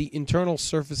 and that the internal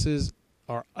surfaces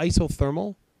are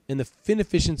isothermal and the fin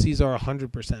efficiencies are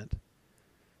 100%.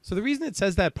 So the reason it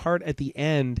says that part at the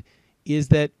end is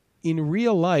that in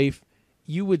real life,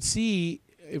 you would see,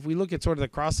 if we look at sort of the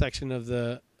cross section of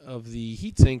the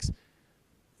heat sinks,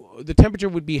 the temperature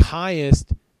would be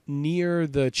highest near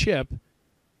the chip,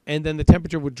 and then the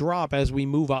temperature would drop as we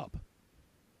move up,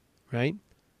 right?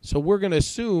 So we're going to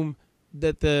assume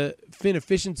that the fin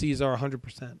efficiencies are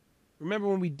 100%. Remember,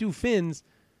 when we do fins,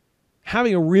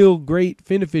 having a real great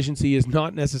fin efficiency is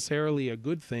not necessarily a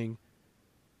good thing.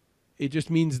 It just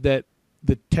means that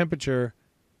the temperature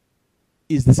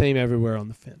is the same everywhere on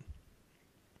the fin.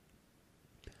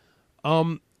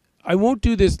 I won't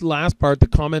do this last part, the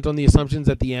comment on the assumptions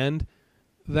at the end.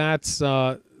 That's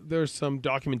there's some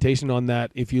documentation on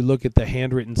that if you look at the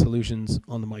handwritten solutions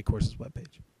on the My Courses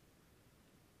webpage.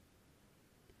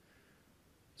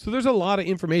 So there's a lot of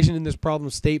information in this problem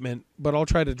statement, but I'll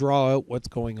try to draw out what's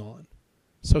going on.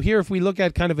 So here, if we look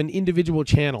at kind of an individual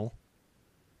channel,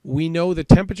 we know the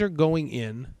temperature going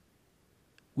in,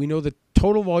 we know the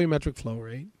total volumetric flow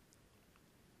rate,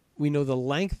 we know the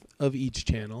length of each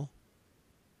channel,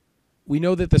 we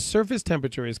know that the surface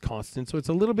temperature is constant, so it's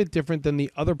a little bit different than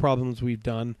the other problems we've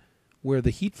done where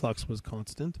the heat flux was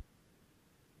constant.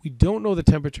 We don't know the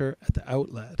temperature at the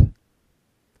outlet,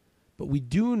 but we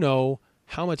do know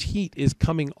how much heat is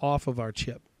coming off of our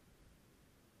chip.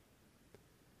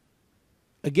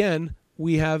 Again,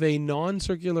 we have a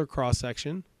non-circular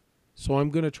cross-section, so I'm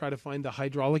going to try to find the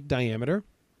hydraulic diameter.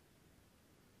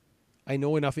 I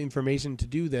know enough information to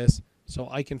do this, so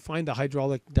I can find the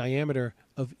hydraulic diameter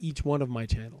of each one of my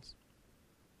channels.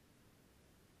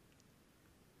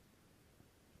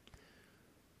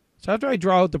 So after I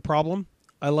draw out the problem,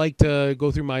 I like to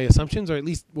go through my assumptions, or at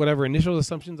least whatever initial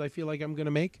assumptions I feel like I'm going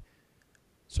to make.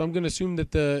 So I'm going to assume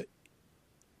that the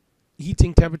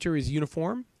heatsink temperature is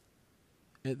uniform,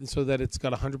 so that it's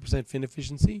got 100% fin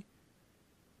efficiency.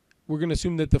 We're going to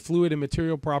assume that the fluid and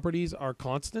material properties are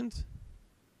constant,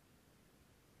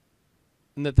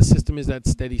 and that the system is at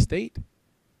steady state,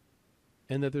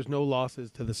 and that there's no losses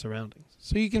to the surroundings.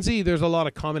 So you can see there's a lot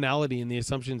of commonality in the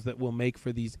assumptions that we'll make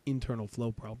for these internal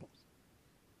flow problems.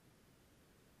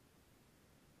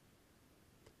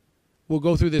 We'll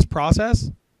go through this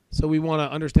process. So we want to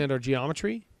understand our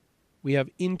geometry. We have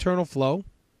internal flow,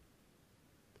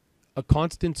 a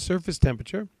constant surface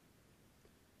temperature,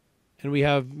 and we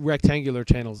have rectangular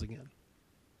channels again.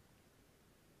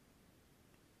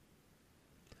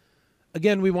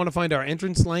 Again, we want to find our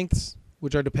entrance lengths,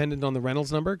 which are dependent on the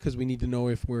Reynolds number, because we need to know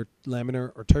if we're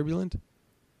laminar or turbulent.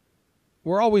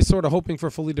 we're always sort of hoping for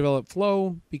fully developed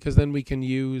flow because then we can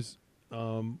use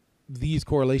these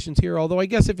correlations here. Although I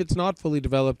guess if it's not fully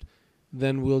developed,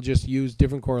 then we'll just use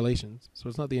different correlations. So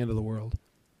it's not the end of the world.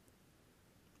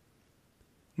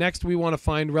 Next, we want to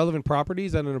find relevant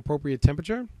properties at an appropriate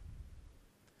temperature.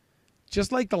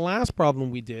 Just like the last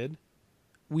problem we did,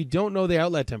 we don't know the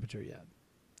outlet temperature yet.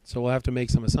 So we'll have to make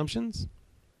some assumptions.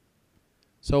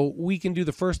 So we can do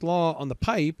the first law on the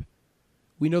pipe.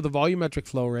 We know the volumetric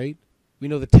flow rate. We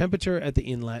know the temperature at the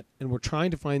inlet, and we're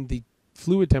trying to find the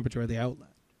fluid temperature at the outlet.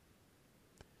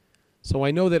 So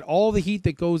I know that all the heat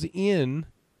that goes in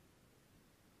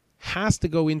has to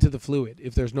go into the fluid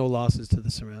if there's no losses to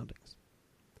the surroundings.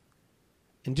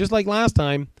 And just like last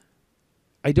time,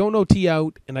 I don't know T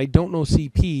out and I don't know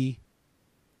CP,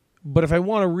 but if I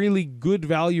want a really good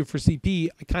value for CP,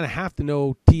 I kind of have to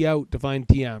know T out to find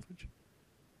T average.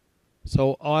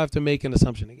 So I'll have to make an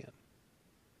assumption again.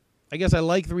 I guess I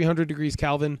like 300 degrees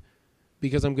Kelvin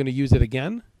because I'm going to use it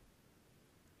again.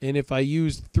 And if I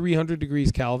use 300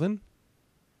 degrees Kelvin,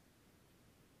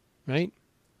 right,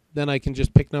 then I can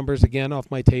just pick numbers again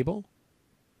off my table.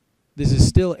 This is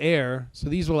still air, so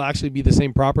these will actually be the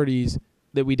same properties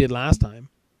that we did last time.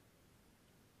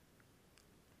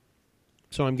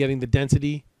 So I'm getting the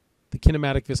density, the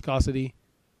kinematic viscosity,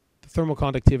 the thermal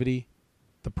conductivity,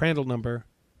 the Prandtl number,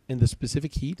 and the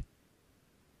specific heat.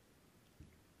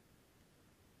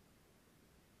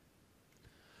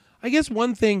 I guess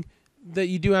one thing that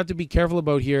you do have to be careful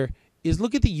about here is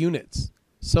look at the units.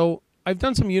 So I've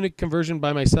done some unit conversion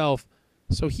by myself.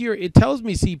 So here it tells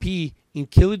me CP in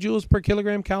kilojoules per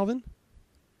kilogram Kelvin.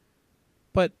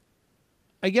 But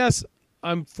I guess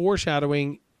I'm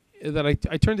foreshadowing that I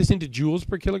turned this into joules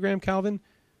per kilogram Kelvin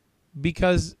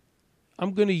because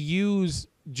I'm going to use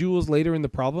joules later in the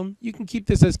problem. You can keep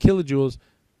this as kilojoules,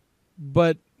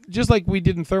 but just like we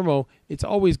did in thermo, it's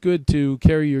always good to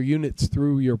carry your units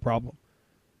through your problem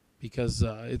because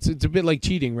it's a bit like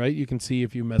cheating, right? You can see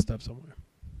if you messed up somewhere.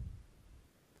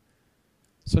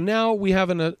 So now we have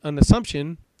an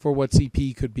assumption for what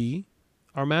CP could be.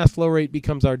 Our mass flow rate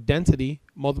becomes our density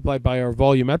multiplied by our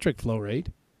volumetric flow rate.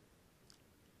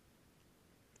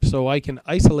 So I can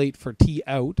isolate for T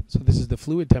out. So this is the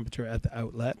fluid temperature at the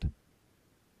outlet.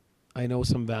 I know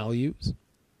some values.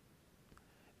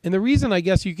 And the reason I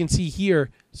guess you can see here,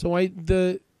 so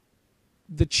the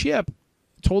chip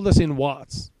told us in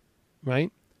watts,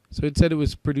 right? So it said it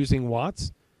was producing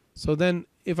watts. So then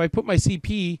if I put my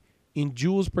CP in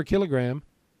joules per kilogram,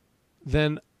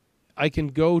 then I can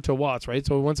go to watts, right?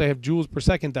 So once I have joules per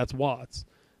second, that's watts.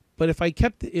 But if I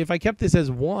kept this as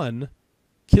 1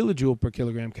 kilojoule per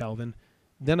kilogram Kelvin,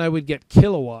 then I would get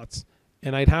kilowatts,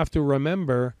 and I'd have to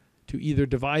remember to either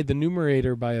divide the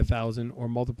numerator by 1,000 or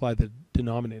multiply the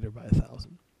denominator by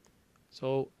 1,000.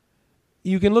 So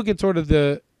you can look at sort of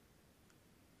the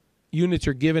units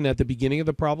you're given at the beginning of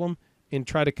the problem and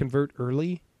try to convert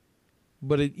early.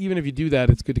 But even if you do that,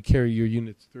 it's good to carry your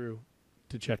units through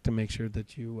to check to make sure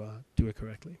that you do it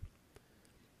correctly.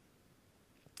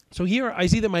 So here I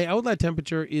see that my outlet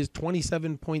temperature is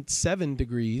 27.7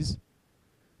 degrees.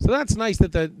 So that's nice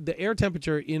that the air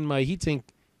temperature in my heatsink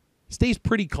stays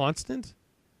pretty constant.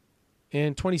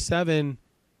 And 27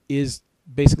 is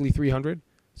basically 300.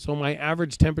 So my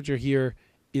average temperature here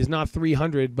is not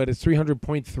 300, but it's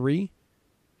 300.3.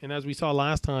 And as we saw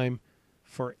last time,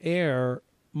 for air,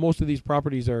 most of these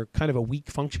properties are kind of a weak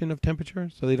function of temperature,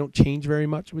 so they don't change very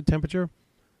much with temperature.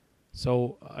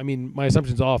 So, I mean, my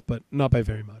assumption's off, but not by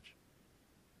very much.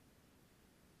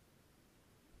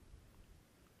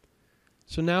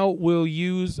 So now we'll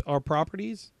use our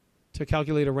properties to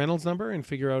calculate a Reynolds number and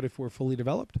figure out if we're fully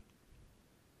developed.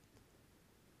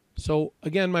 So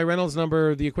again, my Reynolds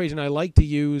number, the equation I like to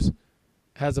use,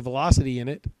 has a velocity in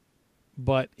it,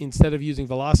 but instead of using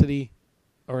velocity,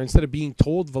 or instead of being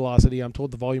told velocity, I'm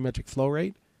told the volumetric flow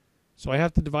rate. So I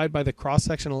have to divide by the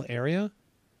cross-sectional area.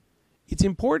 It's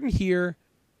important here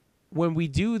when we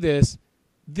do this,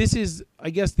 this is, I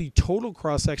guess, the total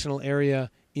cross-sectional area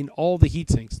in all the heat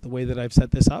sinks, the way that I've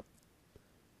set this up.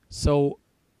 So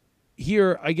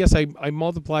here, I guess I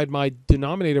multiplied my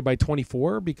denominator by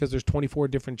 24 because there's 24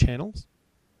 different channels.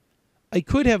 I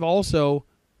could have also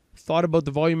thought about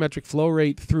the volumetric flow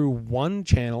rate through one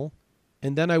channel,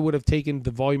 and then I would have taken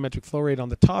the volumetric flow rate on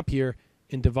the top here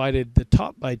and divided the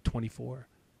top by 24,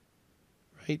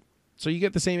 right? So you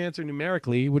get the same answer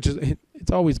numerically, which is,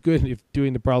 it's always good if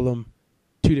doing the problem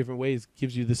two different ways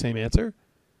gives you the same answer.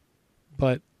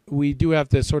 But we do have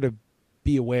to sort of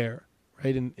be aware,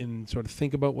 right, and sort of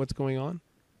think about what's going on.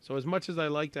 So as much as I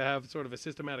like to have sort of a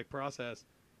systematic process,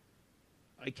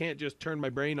 I can't just turn my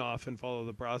brain off and follow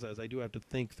the process. I do have to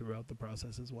think throughout the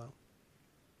process as well.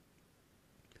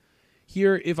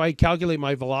 Here, if I calculate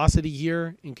my velocity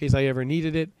here, in case I ever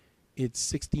needed it, it's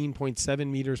 16.7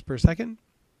 meters per second.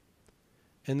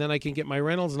 And then I can get my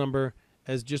Reynolds number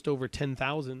as just over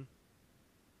 10,000.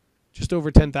 Just over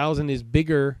 10,000 is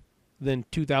bigger than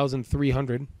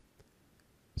 2,300.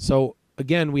 So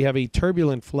again, we have a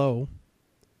turbulent flow,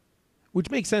 which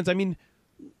makes sense. I mean,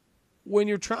 when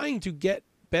you're trying to get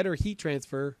better heat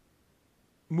transfer,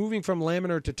 moving from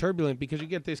laminar to turbulent, because you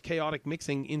get this chaotic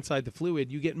mixing inside the fluid,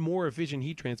 you get more efficient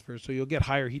heat transfer. So you'll get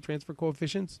higher heat transfer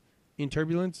coefficients in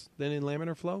turbulence than in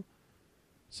laminar flow.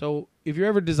 So if you're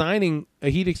ever designing a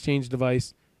heat exchange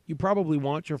device, you probably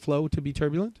want your flow to be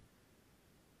turbulent.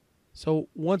 So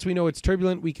once we know it's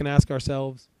turbulent, we can ask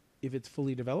ourselves if it's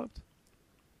fully developed.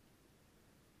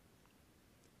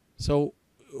 So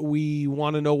we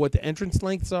want to know what the entrance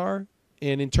lengths are.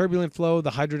 And in turbulent flow,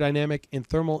 the hydrodynamic and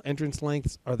thermal entrance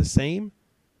lengths are the same.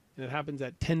 And it happens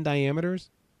at 10 diameters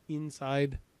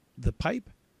inside the pipe.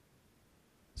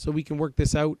 So we can work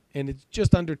this out, and it's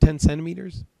just under 10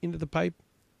 centimeters into the pipe.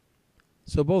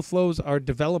 So both flows are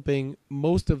developing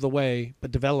most of the way,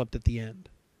 but developed at the end.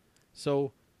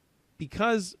 So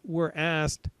because we're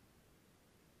asked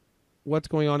what's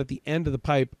going on at the end of the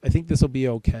pipe, I think this will be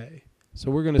okay. So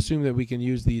we're going to assume that we can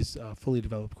use these fully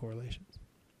developed correlations.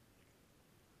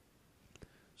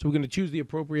 So we're going to choose the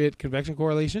appropriate convection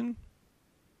correlation.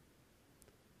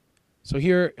 So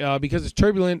here, because it's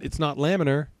turbulent, it's not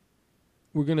laminar,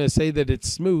 we're going to say that it's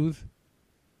smooth.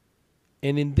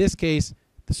 And in this case,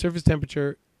 the surface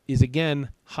temperature is again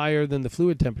higher than the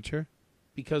fluid temperature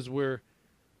because the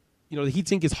heat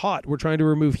sink is hot. We're trying to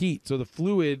remove heat. So the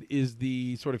fluid is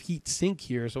the sort of heat sink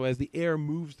here. So as the air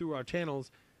moves through our channels,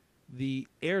 the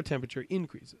air temperature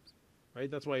increases,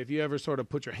 right? That's why if you ever sort of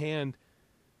put your hand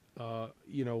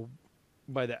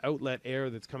by the outlet air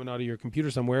that's coming out of your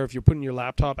computer somewhere, if you're putting your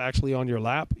laptop actually on your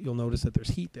lap, you'll notice that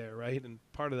there's heat there, right? And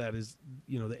part of that is,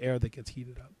 the air that gets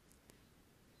heated up.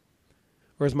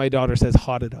 Or as my daughter says,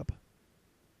 hotted up.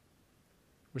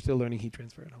 We're still learning heat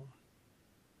transfer at home.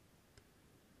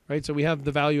 Right, so we have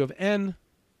the value of N.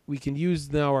 We can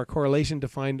use now our correlation to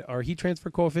find our heat transfer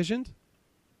coefficient.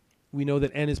 We know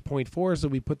that N is 0.4, so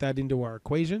we put that into our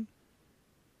equation.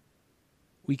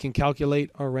 We can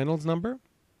calculate our Reynolds number.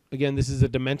 Again, this is a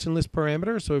dimensionless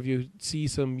parameter, so if you see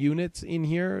some units in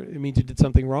here, it means you did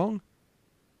something wrong.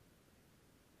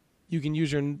 You can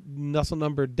use your Nusselt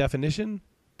number definition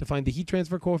to find the heat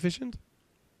transfer coefficient.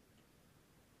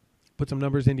 Put some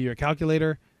numbers into your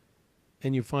calculator,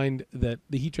 and you find that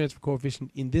the heat transfer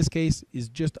coefficient in this case is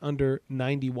just under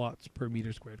 90 watts per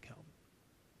meter squared Kelvin.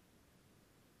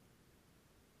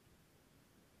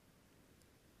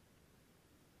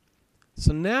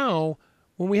 So now,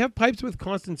 when we have pipes with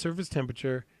constant surface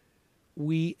temperature,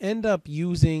 we end up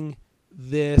using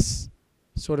this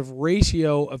sort of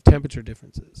ratio of temperature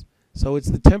differences. So it's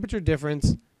the temperature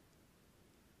difference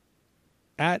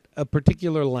at a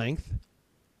particular length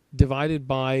divided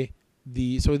by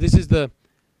so this is the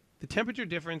temperature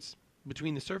difference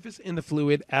between the surface and the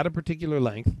fluid at a particular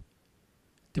length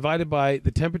divided by the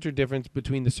temperature difference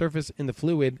between the surface and the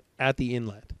fluid at the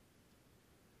inlet.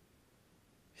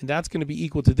 And that's going to be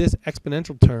equal to this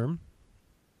exponential term.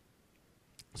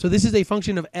 So this is a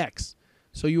function of x.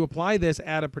 So you apply this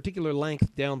at a particular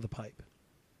length down the pipe.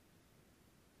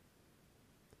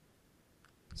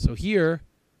 So here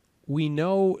we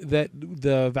know that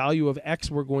the value of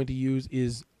x we're going to use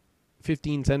is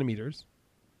 15 centimeters,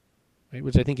 right,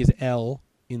 which I think is L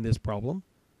in this problem.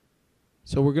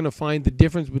 So we're going to find the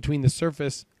difference between the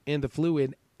surface and the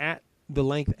fluid at the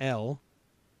length L.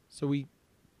 So we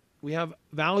have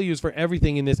values for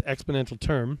everything in this exponential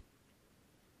term.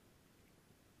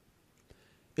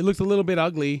 It looks a little bit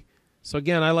ugly. So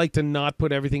again, I like to not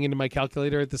put everything into my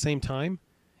calculator at the same time.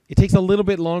 It takes a little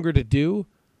bit longer to do,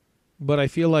 but I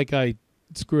feel like I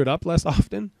screw it up less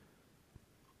often.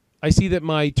 I see that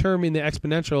my term in the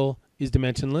exponential is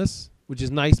dimensionless, which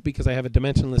is nice because I have a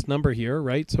dimensionless number here,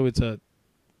 right? So it's a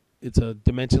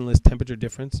dimensionless temperature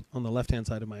difference on the left-hand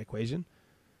side of my equation.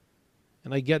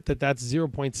 And I get that that's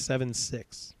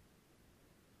 0.76.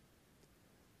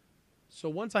 So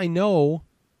once I know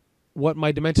what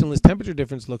my dimensionless temperature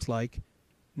difference looks like,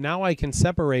 now I can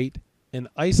separate and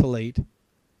isolate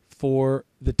for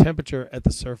the temperature at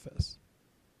the surface.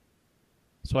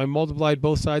 So I multiplied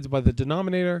both sides by the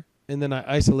denominator, and then I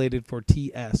isolated for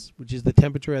Ts, which is the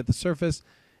temperature at the surface.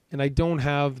 And I don't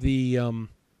have the,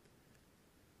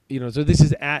 so this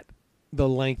is at the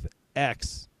length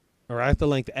X, or at the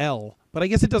length L. But I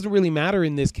guess it doesn't really matter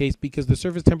in this case because the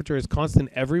surface temperature is constant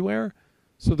everywhere.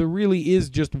 So there really is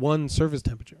just one surface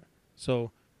temperature.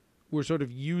 So we're sort of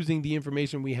using the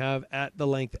information we have at the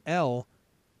length L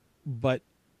but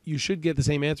you should get the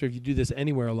same answer if you do this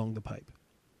anywhere along the pipe.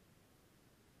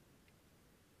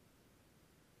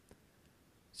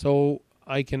 So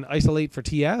I can isolate for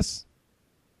TS,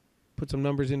 put some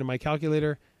numbers into my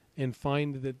calculator, and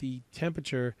find that the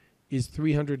temperature is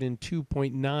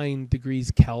 302.9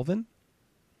 degrees Kelvin.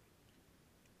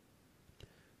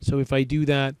 So if I do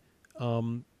that,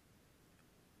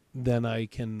 then I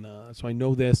can, so I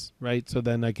know this, right? So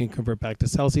then I can convert back to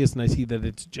Celsius, and I see that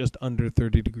it's just under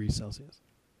 30 degrees Celsius.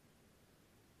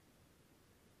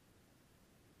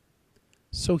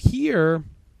 So here,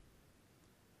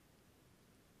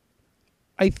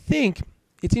 I think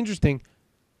it's interesting.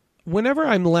 Whenever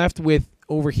I'm left with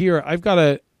over here, I've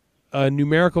got a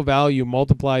numerical value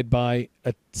multiplied by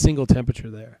a single temperature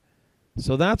there.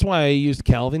 So that's why I used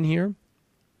Kelvin here.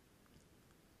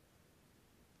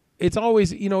 It's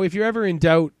always, if you're ever in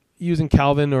doubt using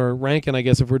Kelvin or Rankine, I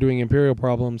guess if we're doing imperial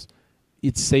problems,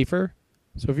 it's safer.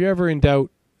 So if you're ever in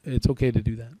doubt, it's okay to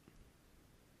do that.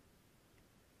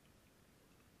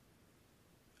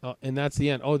 And that's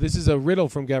the end. Oh, this is a riddle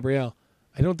from Gabrielle.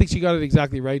 I don't think she got it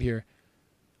exactly right here.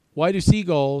 Why do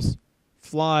seagulls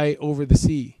fly over the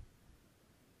sea?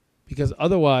 Because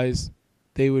otherwise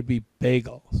they would be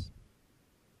bagels.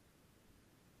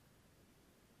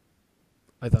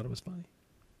 I thought it was funny.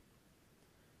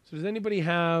 So does anybody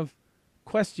have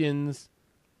questions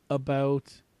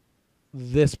about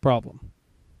this problem?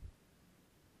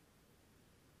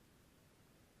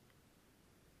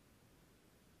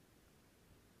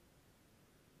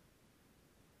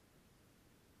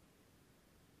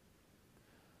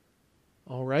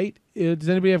 All right. Does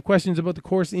anybody have questions about the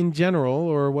course in general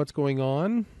or what's going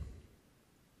on?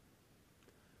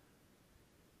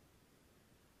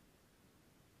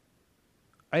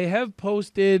 I have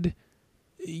posted,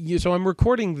 so I'm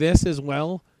recording this as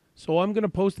well. So I'm going to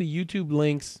post the YouTube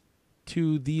links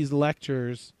to these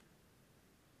lectures.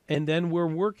 And then we're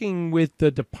working with the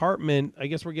department. I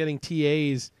guess we're getting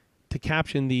TAs to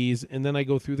caption these, and then I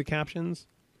go through the captions.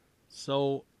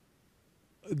 So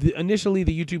initially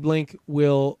the YouTube link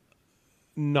will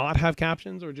not have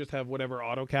captions or just have whatever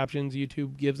auto captions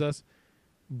YouTube gives us.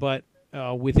 But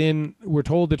we're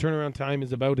told the turnaround time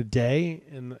is about a day,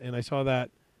 and I saw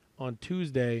that on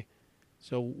Tuesday.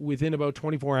 So within about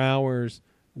 24 hours,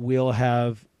 we'll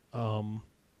have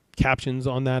captions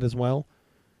on that as well.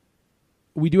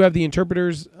 We do have the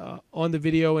interpreters on the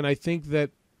video, and I think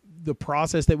that the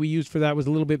process that we used for that was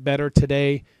a little bit better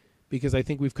today because I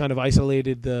think we've kind of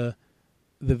isolated the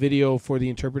video for the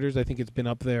interpreters. I think it's been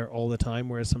up there all the time,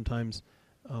 whereas sometimes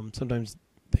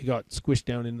they got squished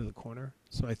down into the corner.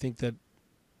 So I think that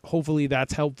hopefully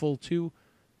that's helpful too,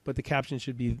 but the caption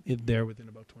should be there within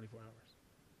about 24 hours.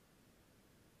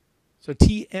 So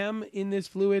TM in this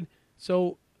fluid.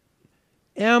 So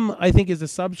M, I think, is a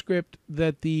subscript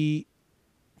that the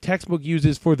textbook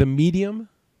uses for the medium,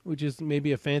 which is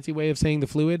maybe a fancy way of saying the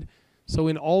fluid. So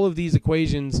in all of these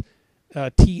equations,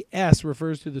 TS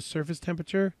refers to the surface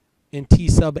temperature, and T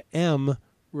sub M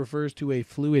refers to a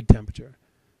fluid temperature.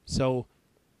 So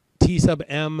T sub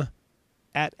M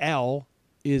at L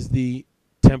is the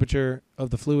temperature of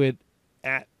the fluid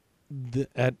at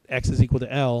X is equal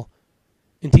to L,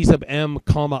 and T sub M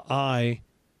comma I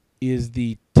is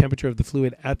the temperature of the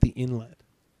fluid at the inlet.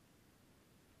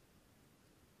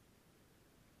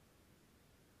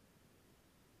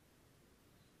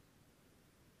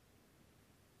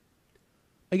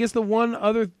 I guess the one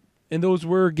other, and those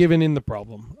were given in the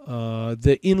problem.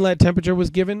 The inlet temperature was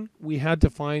given. We had to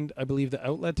find, I believe, the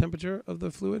outlet temperature of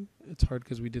the fluid. It's hard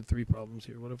because we did 3 problems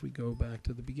here. What if we go back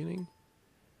to the beginning?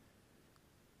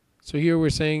 So here we're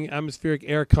saying atmospheric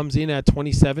air comes in at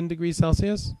 27 degrees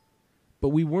Celsius, but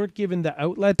we weren't given the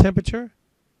outlet temperature.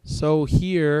 So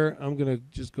here, I'm going to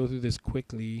just go through this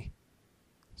quickly.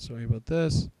 Sorry about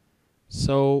this.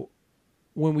 So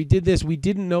when we did this, we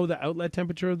didn't know the outlet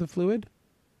temperature of the fluid.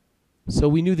 So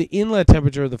we knew the inlet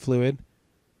temperature of the fluid,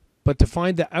 but to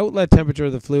find the outlet temperature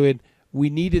of the fluid, we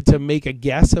needed to make a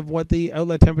guess of what the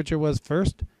outlet temperature was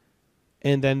first,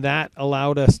 and then that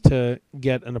allowed us to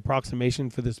get an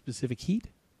approximation for the specific heat.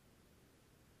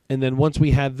 And then once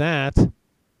we had that,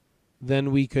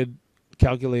 then we could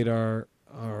calculate our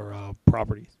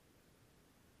properties.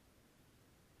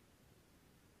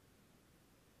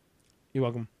 You're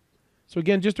welcome. So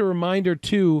again, just a reminder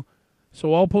too,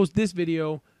 so I'll post this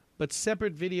video, but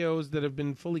separate videos that have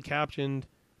been fully captioned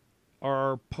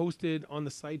are posted on the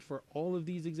site for all of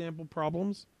these example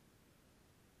problems.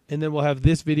 And then we'll have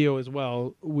this video as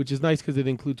well, which is nice because it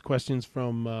includes questions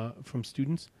from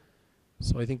students.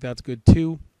 So I think that's good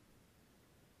too.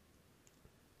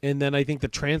 And then I think the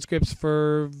transcripts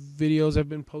for videos have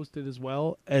been posted as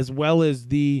well as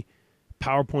the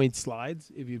PowerPoint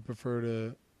slides if you'd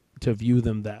prefer to view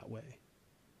them that way.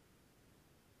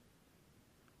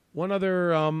 One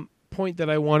other point that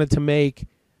I wanted to make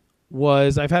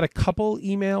was I've had a couple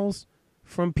emails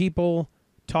from people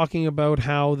talking about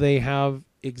how they have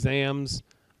exams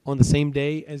on the same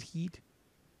day as heat.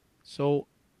 So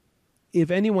if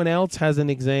anyone else has an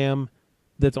exam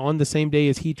that's on the same day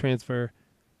as heat transfer,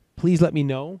 please let me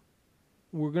know.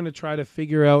 We're going to try to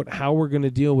figure out how we're going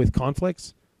to deal with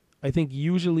conflicts. I think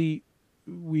usually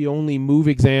we only move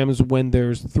exams when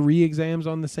there's 3 exams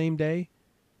on the same day.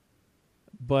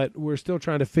 But we're still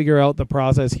trying to figure out the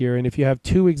process here. And if you have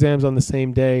 2 exams on the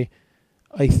same day,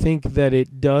 I think that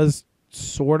it does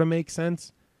sort of make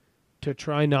sense to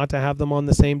try not to have them on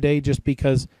the same day, just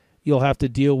because you'll have to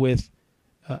deal with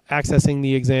accessing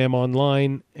the exam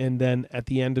online and then at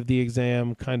the end of the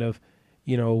exam kind of,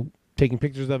 taking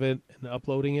pictures of it and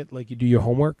uploading it like you do your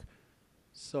homework.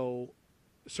 So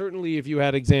certainly if you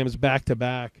had exams back to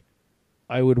back,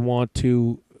 I would want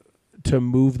to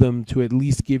move them to at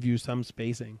least give you some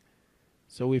spacing.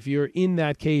 So if you're in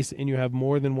that case and you have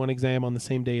more than one exam on the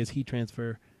same day as heat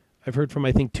transfer, I've heard from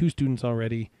I think 2 students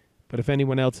already, but if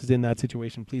anyone else is in that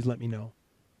situation, please let me know.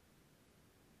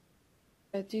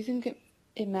 Do you think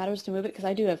it matters to move it? Because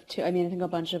I do have 2. I think a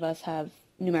bunch of us have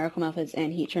numerical methods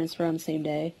and heat transfer on the same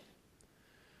day.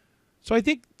 So I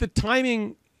think the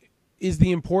timing is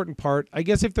the important part. I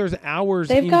guess if there's hours...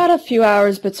 They've got a few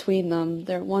hours between them.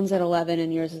 One's at 11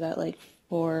 and yours is at like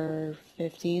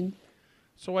 4:15.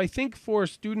 So I think for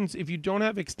students, if you don't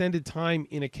have extended time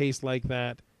in a case like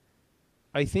that,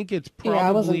 I think it's probably... Yeah,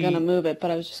 I wasn't going to move it, but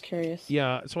I was just curious.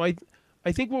 Yeah, so I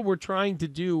think what we're trying to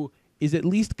do is at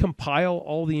least compile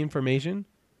all the information.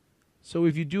 So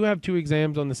if you do have 2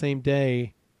 exams on the same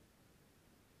day,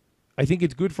 I think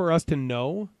it's good for us to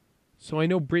know. So I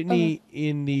know Brittany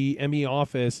in the ME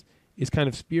office is kind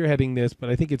of spearheading this,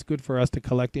 but I think it's good for us to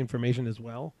collect information as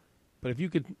well. But if you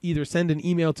could either send an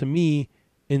email to me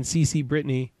and CC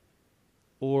Brittany,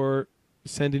 or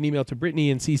send an email to Brittany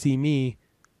and CC me,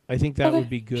 I think that would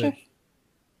be good. Sure.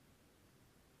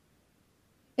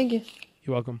 Thank you.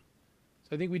 You're welcome.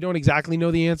 So I think we don't exactly know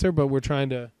the answer, but we're trying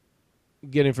to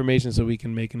get information so we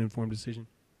can make an informed decision.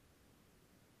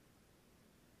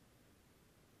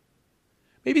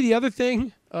 Maybe the other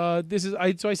thing, I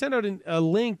sent out a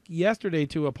link yesterday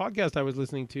to a podcast I was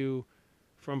listening to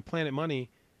from Planet Money,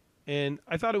 and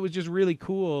I thought it was just really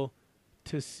cool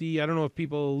to see. I don't know if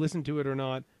people listen to it or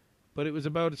not, but it was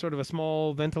about sort of a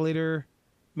small ventilator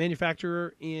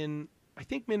manufacturer in, I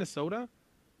think, Minnesota,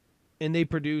 and they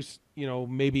produce,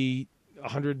 maybe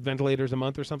 100 ventilators a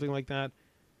month or something like that.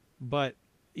 But,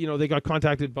 they got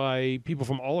contacted by people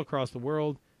from all across the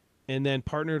world and then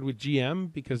partnered with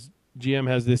GM because GM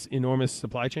has this enormous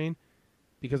supply chain,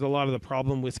 because a lot of the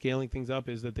problem with scaling things up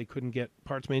is that they couldn't get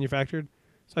parts manufactured.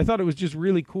 So I thought it was just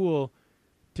really cool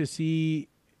to see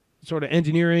sort of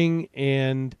engineering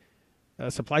and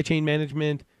supply chain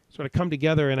management sort of come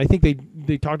together. And I think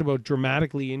they talked about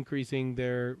dramatically increasing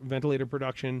their ventilator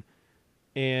production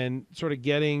and sort of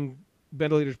getting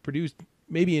ventilators produced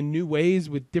maybe in new ways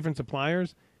with different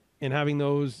suppliers and having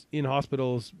those in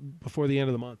hospitals before the end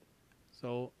of the month.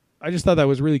 So I just thought that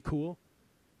was really cool.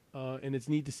 And it's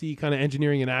neat to see kind of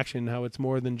engineering in action, how it's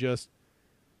more than just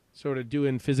sort of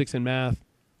doing physics and math,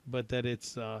 but that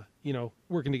it's,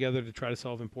 working together to try to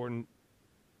solve important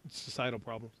societal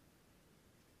problems.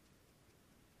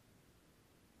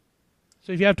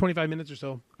 So if you have 25 minutes or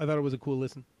so, I thought it was a cool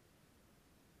listen.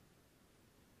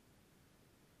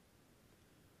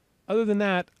 Other than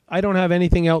that, I don't have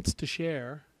anything else to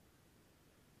share.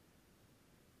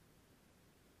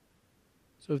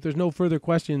 So if there's no further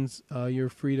questions, you're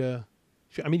free to...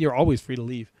 you're always free to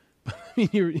leave.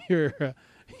 But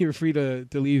you're free to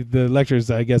leave the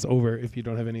lectures, I guess, over if you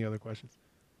don't have any other questions.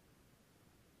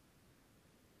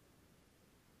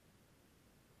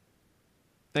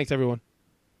 Thanks, everyone.